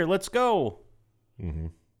train's here, let's go. Mm-hmm.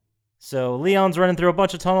 So Leon's running through a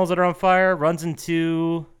bunch of tunnels that are on fire, runs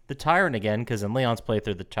into the Tyrant again, because in Leon's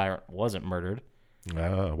playthrough, the Tyrant wasn't murdered.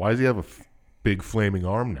 Why does he have a big flaming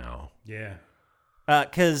arm now? Yeah.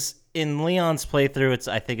 Because in Leon's playthrough,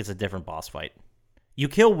 I think it's a different boss fight. You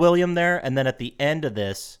kill William there, and then at the end of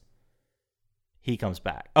this, he comes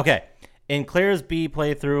back. Okay, in Claire's B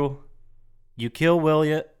playthrough, you kill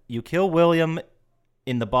William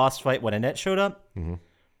in the boss fight when Annette showed up,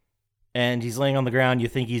 and he's laying on the ground. You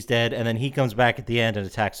think he's dead, and then he comes back at the end and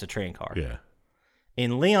attacks the train car. Yeah.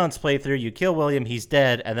 In Leon's playthrough, you kill William, he's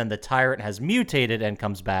dead, and then the Tyrant has mutated and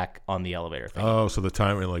comes back on the elevator thing. Oh, so the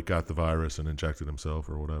Tyrant like got the virus and injected himself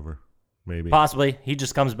or whatever. Maybe. Possibly. He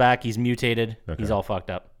just comes back. He's mutated. Okay. He's all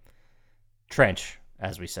fucked up. They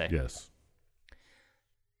as we say. Yes.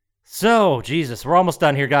 So, Jesus, we're almost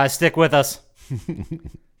done here, guys. Stick with us.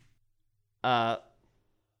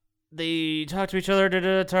 They talk to each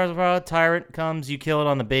other. Tyrant comes. You kill it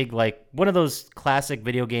on the big, like, one of those classic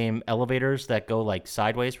video game elevators that go, like,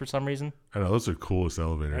 sideways for some reason. I know. Those are coolest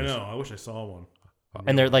elevators. I know. I wish I saw one.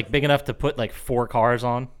 And they're, like, big enough to put, like, 4 cars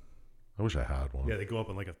on. I wish I had one. Yeah, they go up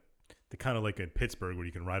in like they're kind of like in Pittsburgh where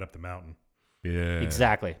you can ride up the mountain. Yeah.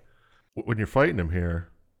 Exactly. When you're fighting him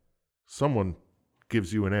here, someone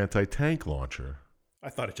gives you an anti-tank launcher. I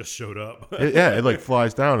thought it just showed up. It like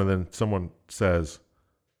flies down, and then someone says,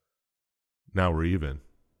 now we're even.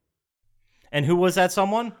 And who was that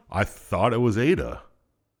someone? I thought it was Ada.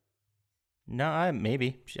 No,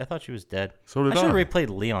 maybe. I thought she was dead. So did I should have I. replayed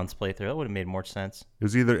Leon's playthrough. That would have made more sense. It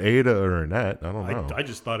was either Ada or Annette. I don't know. I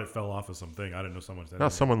just thought it fell off of something. I didn't know someone said No,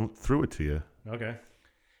 it. someone threw it to you. Okay.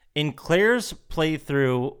 In Claire's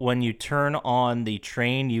playthrough, when you turn on the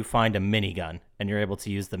train, you find a minigun, and you're able to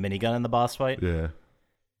use the minigun in the boss fight. Yeah.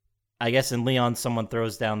 I guess in Leon, someone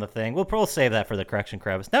throws down the thing. We'll probably save that for the correction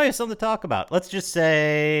crevice. Now we have something to talk about. Let's just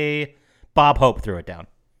say Bob Hope threw it down.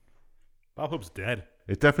 Bob Hope's dead.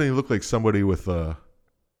 It definitely looked like somebody with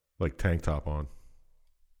like tank top on,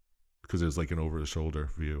 because it was like an over the shoulder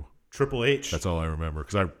view. Triple H. That's all I remember,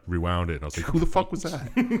 because I rewound it and I was like, who the fuck was that?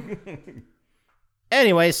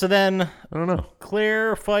 Anyway, so then I don't know.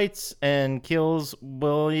 Claire fights and kills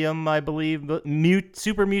William, I believe,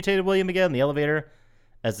 super mutated William again in the elevator.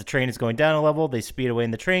 As the train is going down a level, they speed away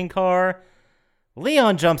in the train car.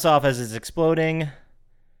 Leon jumps off as it's exploding,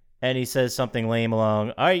 and he says something lame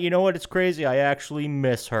along, all right, you know what? It's crazy. I actually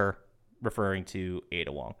miss her, referring to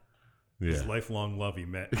Ada Wong. Yeah. His lifelong love he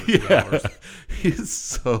met for 2 hours. He's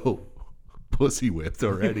so pussy whipped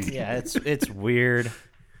already. Yeah, it's weird.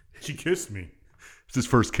 She kissed me. It's his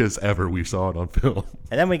first kiss ever. We saw it on film.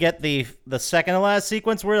 And then we get the second to last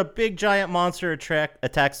sequence where a big giant monster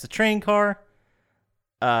attacks the train car.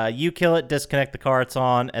 You kill it, disconnect the car it's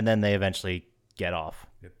on, and then they eventually get off.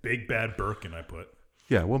 Yeah, big bad Birkin, I put.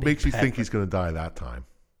 Yeah, what makes you think he's going to die that time?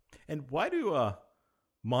 And why do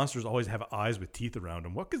monsters always have eyes with teeth around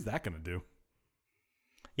them? What is that going to do?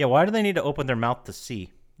 Yeah, why do they need to open their mouth to see?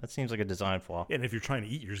 That seems like a design flaw. Yeah, and if you're trying to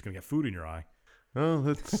eat, you're just going to get food in your eye. Oh,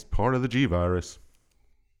 that's part of the G virus.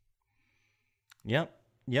 Yep,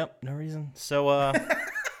 no reason. So,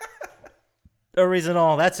 no reason at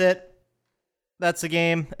all. That's it. That's the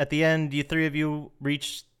game. At the end, you three of you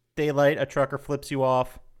reach daylight. A trucker flips you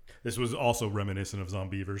off. This was also reminiscent of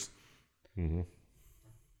Zombievers. Mm-hmm.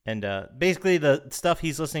 And basically, the stuff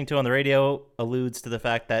he's listening to on the radio alludes to the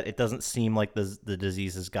fact that it doesn't seem like the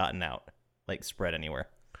disease has gotten out, like spread anywhere.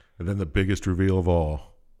 And then the biggest reveal of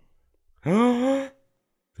all. They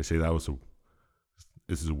say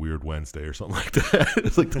this is a weird Wednesday or something like that.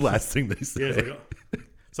 It's like the last thing they say.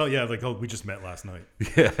 Yeah, we just met last night.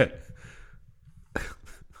 Yeah. I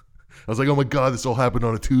was like, oh my God, this all happened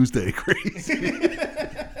on a Tuesday. Crazy.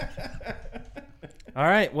 All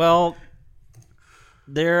right, well,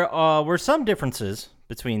 there were some differences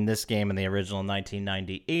between this game and the original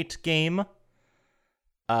 1998 game.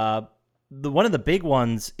 One of the big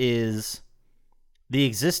ones is the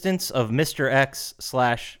existence of Mr. X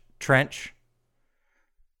 / Trench.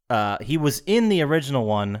 He was in the original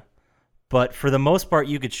one, but for the most part,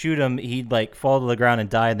 you could shoot him. He'd like fall to the ground and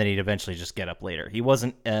die, and then he'd eventually just get up later. He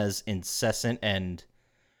wasn't as incessant and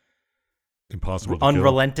Impossible to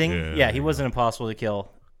unrelenting. kill. Yeah, he wasn't impossible to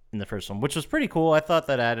kill in the first one, which was pretty cool. I thought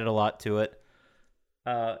that added a lot to it.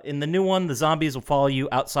 In the new one, the zombies will follow you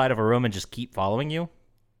outside of a room and just keep following you.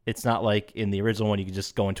 It's not like in the original one, you could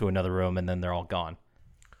just go into another room and then they're all gone.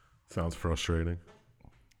 Sounds frustrating.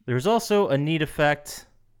 There's also a neat effect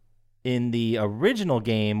in the original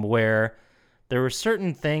game where there were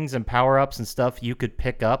certain things and power-ups and stuff you could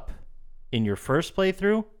pick up in your first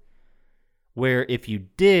playthrough, where if you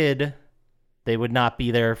did, they would not be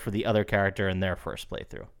there for the other character in their first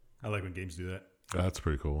playthrough. I like when games do that. That's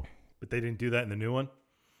pretty cool. But they didn't do that in the new one?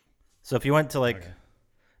 So if you went to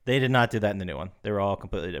They did not do that in the new one. They were all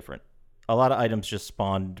completely different. A lot of items just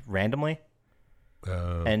spawned randomly.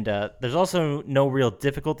 And there's also no real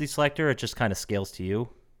difficulty selector. It just kind of scales to you.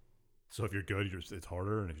 So if you're good, it's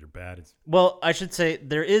harder, and if you're bad, it's... Well, I should say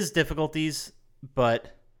there is difficulties,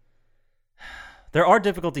 but there are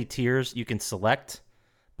difficulty tiers you can select,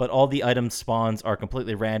 but all the item spawns are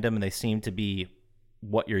completely random, and they seem to be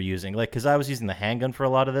what you're using. Like, because I was using the handgun for a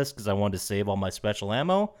lot of this because I wanted to save all my special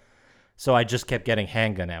ammo, so I just kept getting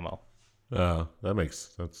handgun ammo.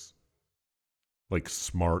 That's like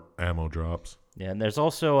smart ammo drops. Yeah, and there's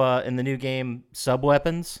also, in the new game,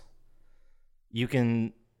 sub-weapons. You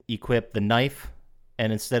can equip the knife,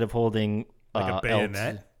 and instead of holding like a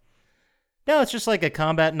bayonet? No, it's just like a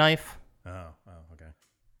combat knife. Oh, okay.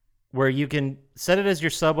 Where you can set it as your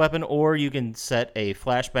sub-weapon, or you can set a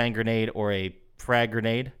flashbang grenade or a frag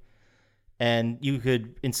grenade. And you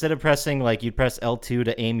could, instead of pressing, you'd press L2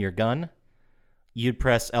 to aim your gun, you'd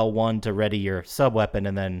press L1 to ready your sub-weapon,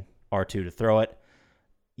 and then R2 to throw it.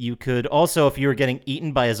 You could also, if you were getting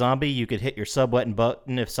eaten by a zombie, you could hit your sub-weapon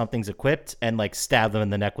button if something's equipped and stab them in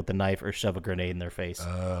the neck with the knife or shove a grenade in their face.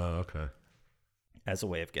 Okay. As a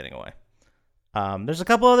way of getting away. There's a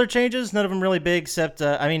couple other changes, none of them really big, except,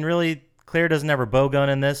 really, Claire doesn't have her bow gun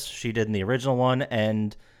in this. She did in the original one,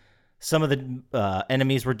 and some of the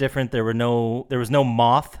enemies were different. There was no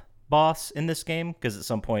moth boss in this game, because at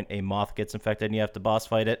some point a moth gets infected and you have to boss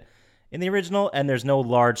fight it in the original, and there's no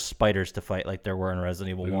large spiders to fight like there were in Resident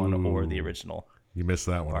Evil 1 or the original. You missed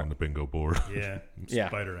that one on the bingo board. Yeah. Yeah.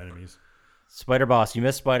 Spider enemies. Spider boss. You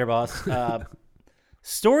missed Spider boss.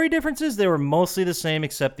 Story differences, they were mostly the same,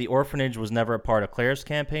 except the orphanage was never a part of Claire's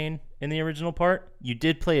campaign in the original part. You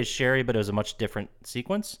did play as Sherry, but it was a much different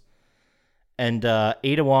sequence. And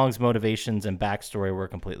Ada Wong's motivations and backstory were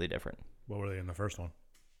completely different. What were they in the first one?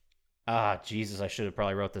 Jesus, I should have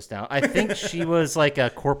probably wrote this down. I think she was like a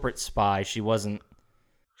corporate spy. She wasn't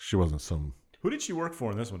some... Who did she work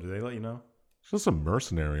for in this one? Did they let you know? She was a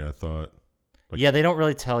mercenary, I thought. Yeah, they don't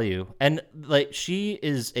really tell you. And she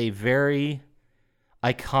is a very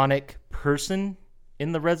iconic person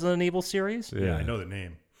in the Resident Evil series. Yeah, I know the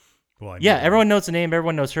name. Well, everyone knows the name.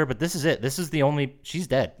 Everyone knows her, but this is it. This is the only... She's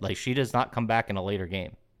dead. She does not come back in a later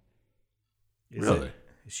game. Really?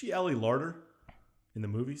 Is she Ellie Larder in the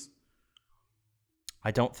movies? I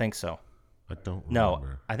don't think so. I don't remember. No,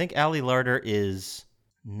 I think Ali Larder is...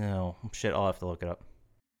 No. Shit, I'll have to look it up.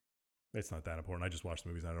 It's not that important. I just watched the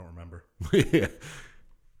movies and I don't remember. Yeah.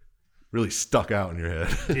 really stuck out in your head.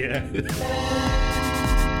 Yeah.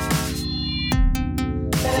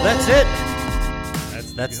 So that's it.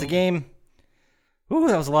 That's the game. Ooh,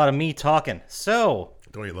 that was a lot of me talking. So,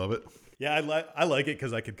 Don't you love it? Yeah, I like it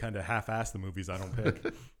because I could kind of half-ass the movies I don't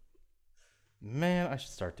pick. man, I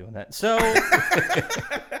should start doing that. So,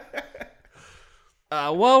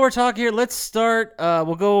 while we're talking here, let's start.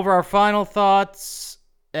 We'll go over our final thoughts.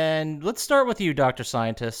 And let's start with you, Dr.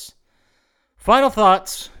 Scientist. Final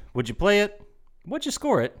thoughts. Would you play it? Would you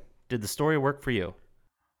score it? Did the story work for you?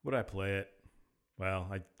 Would I play it? Well,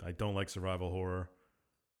 I don't like survival horror,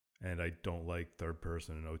 and I don't like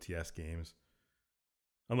third-person and OTS games.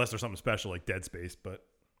 Unless there's something special like Dead Space, but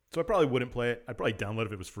so I probably wouldn't play it. I'd probably download it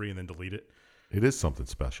if it was free and then delete it. It is something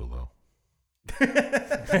special, though.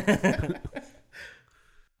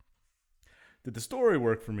 Did the story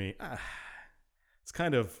work for me? It's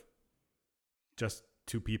kind of just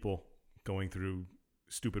two people going through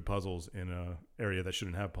stupid puzzles in an area that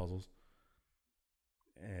shouldn't have puzzles.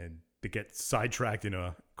 And they get sidetracked in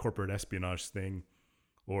a corporate espionage thing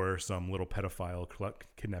or some little pedophile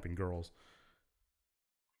kidnapping girls.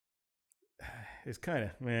 It's kind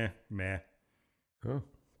of meh. Oh.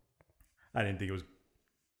 I didn't think it was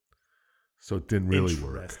So it didn't really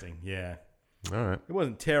work. interesting. Yeah. All right. It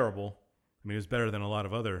wasn't terrible. I mean, it was better than a lot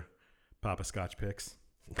of other Papa Scotch picks.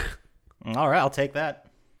 All right, I'll take that.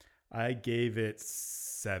 I gave it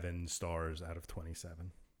 7 stars out of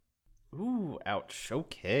 27. Ooh, ouch.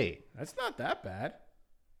 Okay. That's not that bad.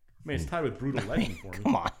 I mean, it's tied with Brutal Legend for me.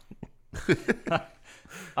 Come on.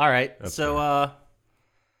 All right. So,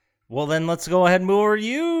 well, then let's go ahead and move over to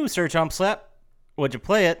you, Sir Chomp Slap. Would you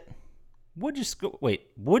play it? Would you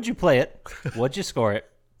would you play it? Would you score it?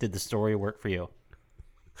 Did the story work for you?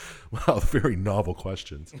 Wow, very novel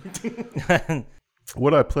questions.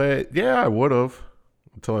 Would I play it? Yeah, I would have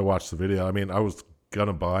until I watched the video. I mean, I was going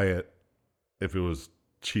to buy it if it was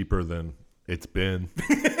cheaper than it's been.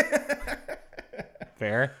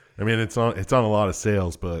 Fair. I mean, it's on a lot of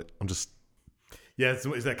sales, but I'm just Yeah,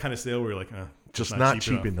 it's that kind of sale where you're like, just not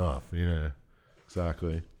cheap enough. Yeah,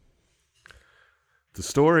 exactly. The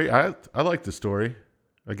story, I like the story.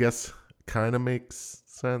 I guess kind of makes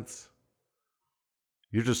sense.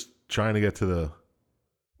 You're just trying to get to the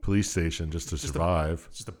police station just to survive.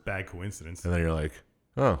 It's just a bad coincidence. And then you're like,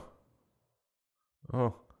 oh,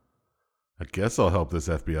 I guess I'll help this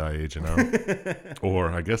FBI agent out.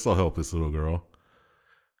 Or I guess I'll help this little girl.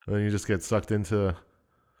 And then you just get sucked into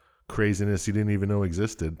craziness you didn't even know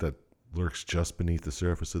existed that lurks just beneath the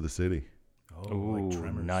surface of the city. Oh, Ooh, like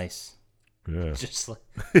Tremors. nice. Yeah. Just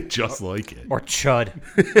like Just like it. or Chud.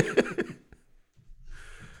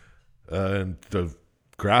 And the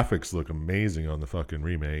graphics look amazing on the fucking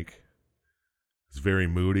remake. It's very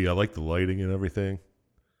moody. I like the lighting and everything.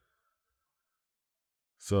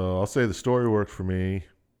 So I'll say the story worked for me.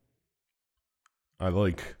 I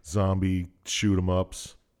like zombie shoot 'em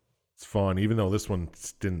ups. It's fun, even though this one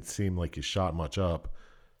didn't seem like you shot much up.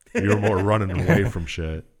 You were more running away from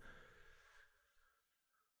shit.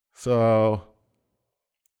 So,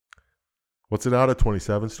 what's it out at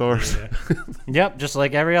 27 stars? Yeah. Yep, just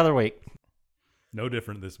like every other week. No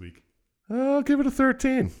different this week. I'll give it a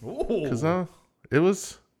 13 Oh, because it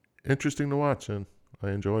was interesting to watch and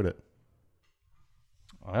I enjoyed it.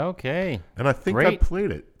 Okay. And I think I Great.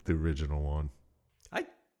 played it, the original one. I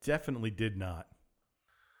definitely did not.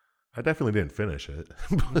 I definitely didn't finish it.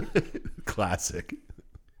 Classic.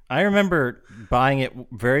 I remember buying it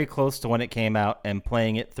very close to when it came out and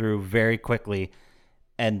playing it through very quickly.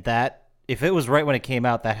 And that, if it was right when it came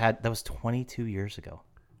out, that was 22 years ago.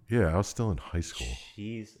 Yeah, I was still in high school.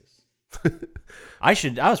 Jesus. I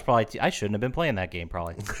shouldn't have been playing that game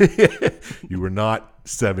probably. You were not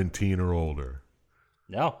 17 or older.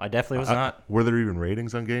 No, I definitely was not. Were there even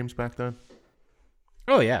ratings on games back then?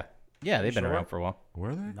 Oh yeah. Yeah, they've been Sure. around for a while.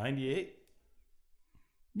 Were they? 98?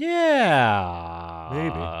 Yeah.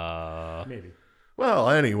 Maybe. Well,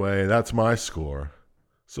 anyway, that's my score.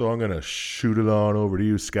 So I'm going to shoot it on over to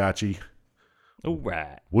you, Scotchy. All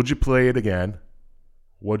right. Would you play it again?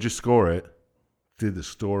 Would you score it? Did the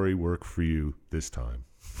story work for you this time?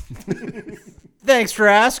 Thanks for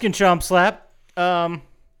asking, Chomp Slap.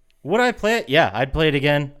 Would I play it? Yeah, I'd play it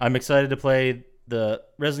again. I'm excited to play the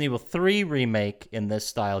Resident Evil 3 remake in this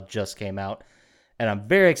style just came out, and I'm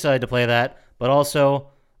very excited to play that. But also,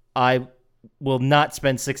 I will not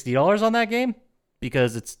spend $60 on that game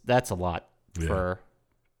because that's a lot for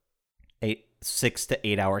a 6 to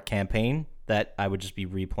 8 hour campaign that I would just be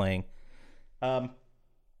replaying.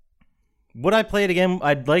 Would I play it again?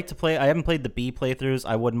 I'd like to play. I haven't played the B playthroughs.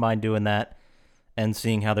 I wouldn't mind doing that and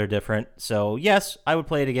seeing how they're different. So yes, I would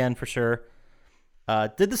play it again for sure.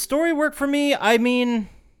 Did the story work for me? I mean,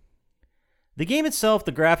 the game itself,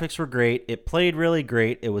 the graphics were great. It played really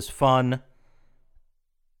great. It was fun.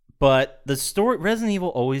 But the story, Resident Evil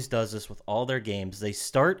always does this with all their games. They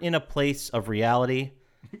start in a place of reality,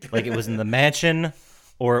 like it was in the mansion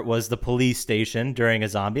or it was the police station during a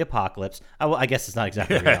zombie apocalypse. I guess it's not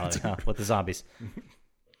exactly reality with the zombies.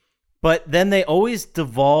 But then they always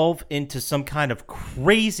devolve into some kind of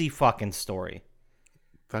crazy fucking story.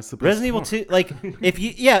 That's the best Resident Evil part. 2, like,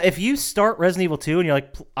 if you start Resident Evil 2 and you're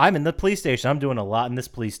like, I'm in the police station, I'm doing a lot in this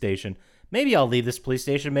police station. Maybe I'll leave this police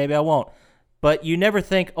station, maybe I won't. But you never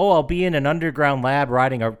think, oh, I'll be in an underground lab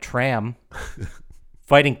riding a tram,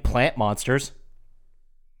 fighting plant monsters.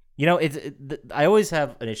 You know, I always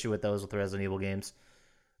have an issue with those with Resident Evil games.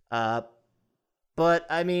 But,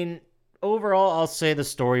 I mean, overall, I'll say the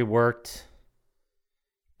story worked,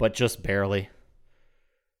 but just barely.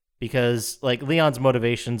 Because, like, Leon's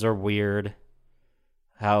motivations are weird.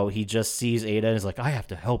 How he just sees Ada and is like, I have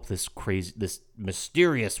to help this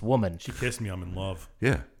mysterious woman. She kissed me. I'm in love.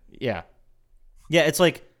 Yeah. Yeah. Yeah, it's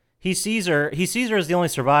like he sees her as the only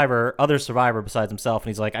other survivor besides himself, and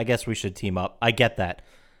he's like, I guess we should team up. I get that.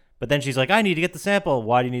 But then she's like, I need to get the sample.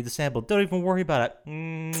 Why do you need the sample? Don't even worry about it.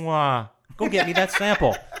 Mwah. Go get me that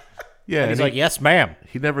sample. Yeah. And he's like, yes, ma'am.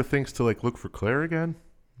 he never thinks to like look for Claire again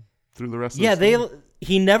through the rest of the story?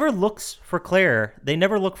 He never looks for Claire. They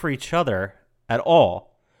never look for each other at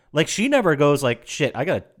all. Like, she never goes like, shit, I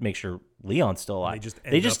gotta make sure Leon's still alive. They just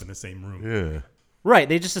end up in the same room. Yeah. Right,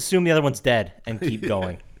 they just assume the other one's dead and keep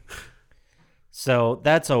going. So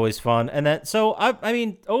that's always fun. And then, so I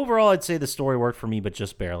mean, overall, I'd say the story worked for me, but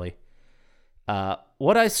just barely.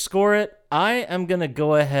 What I score it, I am gonna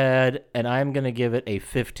go ahead and I'm gonna give it a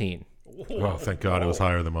 15. Oh, thank God it was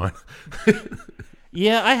higher than mine.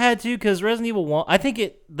 Yeah, I had to because Resident Evil 1. I think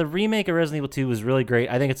the remake of Resident Evil 2 was really great.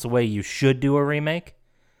 I think it's the way you should do a remake.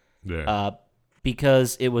 Yeah.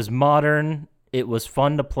 Because it was modern, it was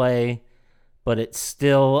fun to play, but it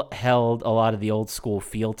still held a lot of the old school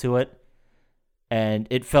feel to it. And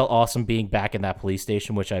it felt awesome being back in that police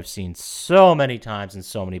station, which I've seen so many times in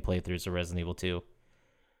so many playthroughs of Resident Evil 2.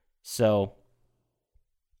 So,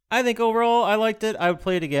 I think overall, I liked it. I would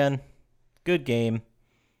play it again. Good game.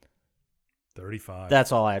 35.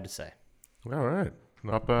 That's all I have to say. All right.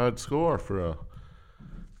 Not bad score for a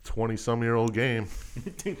 20-some-year-old game.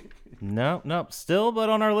 No. Still, but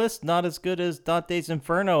on our list, not as good as Dante's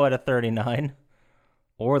Inferno at a 39.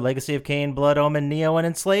 Or Legacy of Kain, Blood Omen, Neo, and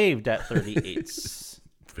Enslaved at 38.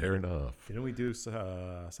 Fair enough. Didn't we do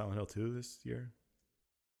Silent Hill 2 this year?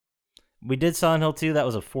 We did Silent Hill 2. That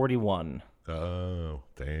was a 41. Oh,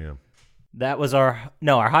 damn. That was our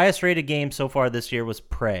highest rated game so far this year was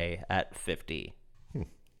Prey at 50.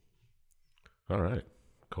 All right.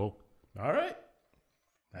 Cool. All right.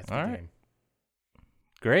 That's the All right. game.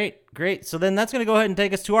 Great. So then that's going to go ahead and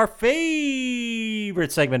take us to our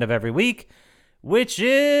favorite segment of every week, which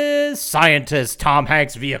is Scientist Tom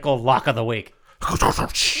Hanks Vehicle Lock of the Week.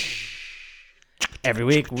 Every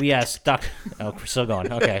week we ask Dr. Oh, we're still going.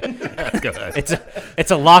 Okay.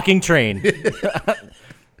 It's a locking train.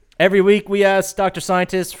 Every week we ask Dr.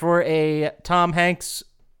 Scientist for a Tom Hanks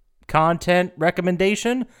content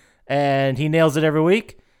recommendation, and he nails it every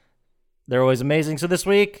week. They're always amazing. So this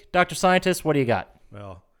week, Dr. Scientist, what do you got?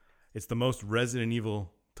 Well, it's the most Resident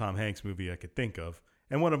Evil Tom Hanks movie I could think of,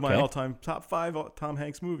 and one of my Okay. all-time top 5 Tom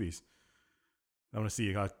Hanks movies. I want to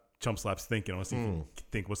see how Chump Slap's thinking. I want to see if you can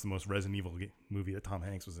think what's the most Resident Evil movie that Tom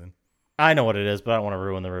Hanks was in. I know what it is, but I don't want to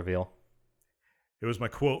ruin the reveal. It was my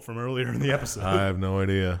quote from earlier in the episode. I have no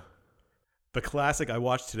idea. The classic I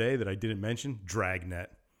watched today that I didn't mention, Dragnet.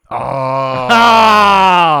 Oh,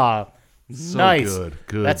 Ah, so nice.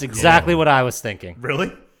 Good. That's exactly what I was thinking.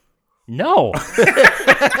 Really? No,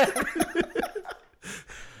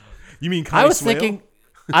 You mean I was Connie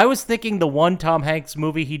thinking the one Tom Hanks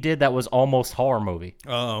movie he did that was almost horror movie.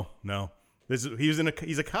 Oh, no. He's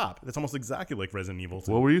a cop. That's almost exactly like Resident Evil.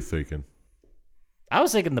 What were you thinking? I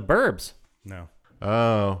was thinking The Burbs. No.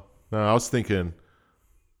 Oh, no, I was thinking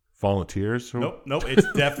Volunteers. Nope.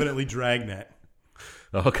 It's definitely Dragnet.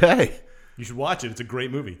 Okay. You should watch it. It's a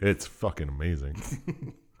great movie. It's fucking amazing.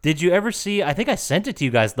 Did you ever see? I think I sent it to you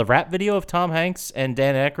guys. The rap video of Tom Hanks and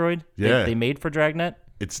Dan Aykroyd. Yeah. they made for Dragnet.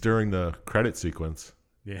 It's during the credit sequence.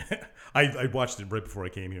 Yeah. I watched it right before I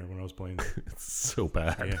came here when I was playing. It's so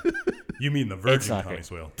bad. Yeah. You mean the It's Virgin not Connie good.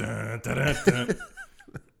 Swale. Dun, dun, dun, dun.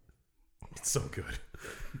 It's so good.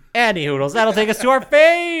 Andy Hoodles, that'll take us to our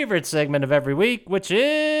favorite segment of every week, which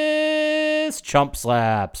is Chump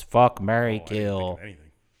Slaps. Fuck, marry, kill. Anything.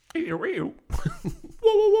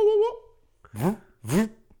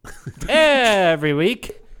 Every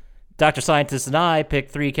week, Dr. Scientist and I pick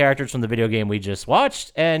 3 characters from the video game we just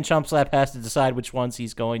watched, and Chump Slap has to decide which one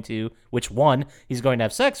he's going to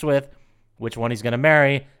have sex with, which one he's going to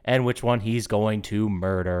marry, and which one he's going to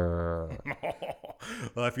murder.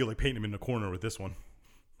 Well, I feel like painting him in the corner with this one.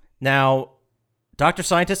 Now, Dr.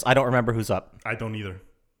 Scientist, I don't remember who's up. I don't either.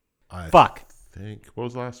 Fuck. What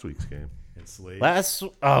was last week's game? Enslaved. Let's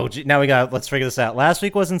figure this out. Last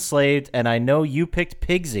week was Enslaved, and I know you picked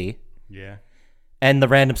Pigsy. Yeah. And the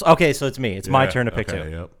randoms. Okay, so it's me. It's my turn to pick 2.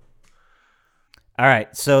 Yep. All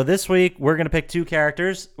right, so this week we're going to pick 2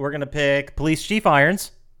 characters. We're going to pick Police Chief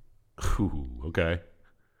Irons. Ooh, okay.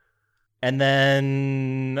 And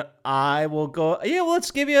then I will go. Yeah, well,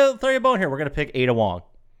 let's throw you a bone here. We're going to pick Ada Wong.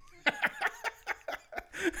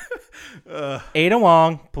 Ada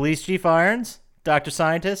Wong, Police Chief Irons, Dr.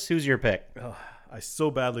 Scientist. Who's your pick? I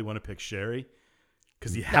so badly want to pick Sherry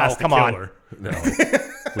because he has to come kill on. her. No,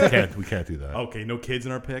 we can't do that. Okay, no kids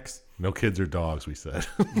in our picks. No kids or dogs, we said.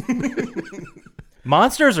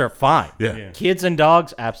 Monsters are fine. Yeah. Kids and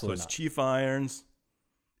dogs, So absolutely it's not. Chief Irons,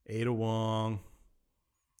 Ada Wong,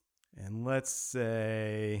 and let's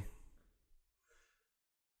say,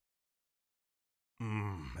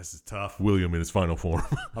 this is tough. William in his final form.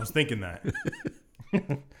 I was thinking that,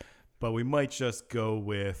 but we might just go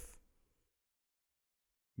with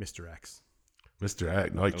Mr. X. Mr.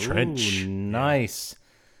 Ag, like Trench. Ooh, nice.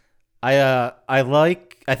 I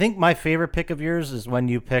think my favorite pick of yours is when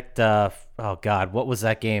you picked oh god, what was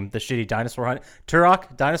that game? The shitty dinosaur hunter,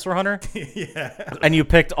 Turok Dinosaur Hunter. Yeah, and you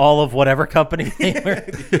picked all of whatever company they were.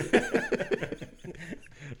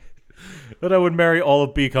 But I would marry all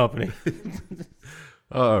of B Company.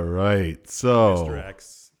 All right, so Mr.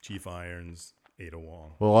 X, Chief Irons, Ada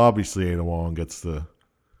Wong, well, obviously Ada Wong gets the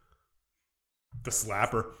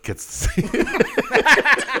slapper.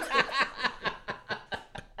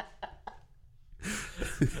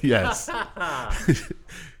 Yes.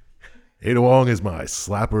 Ada Wong is my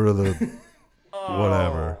slapper of the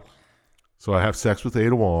whatever. So I have sex with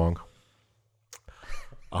Ada Wong.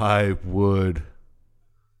 I would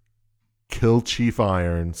kill Chief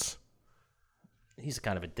Irons. He's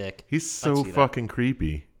kind of a dick. He's so see that. fucking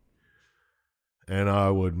creepy. And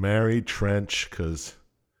I would marry Trench because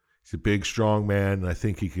he's a big, strong man, and I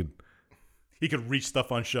think he could. He could reach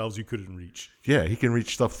stuff on shelves you couldn't reach. Yeah, he can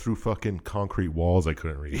reach stuff through fucking concrete walls I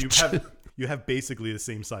couldn't reach. You have basically the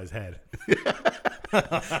same size head.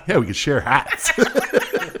 Yeah, we could share hats.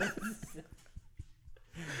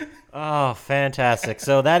 Oh, fantastic.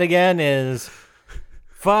 So that again is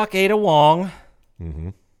fuck Ada Wong,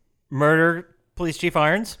 murder Police Chief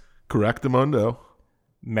Irons, Correctamundo.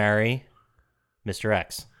 marry Mr.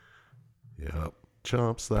 X. Yep.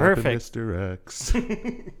 Chomp slapping Perfect. Mr. X.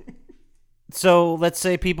 So let's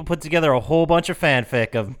say people put together a whole bunch of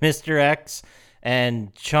fanfic of Mr. X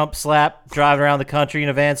and Chump Slap driving around the country in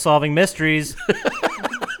a van solving mysteries.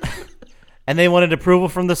 And they wanted approval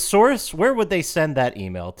from the source. Where would they send that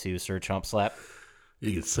email to, Sir Chump Slap?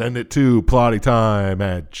 You can send it to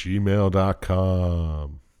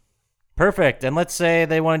plottytime@gmail.com. Perfect. And let's say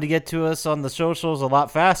they wanted to get to us on the socials a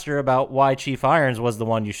lot faster about why Chief Irons was the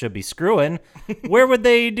one you should be screwing. Where would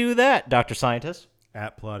they do that, Dr. Scientist?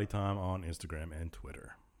 At Plottytime on Instagram and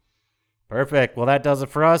Twitter. Perfect. Well, that does it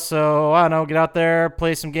for us. So, I don't know, get out there,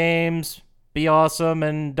 play some games, be awesome,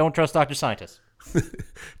 and don't trust Dr. Scientist.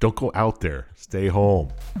 Don't go out there. Stay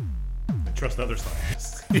home. And trust other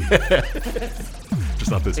scientists. Just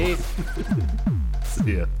not this Peace. one.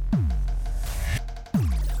 See ya.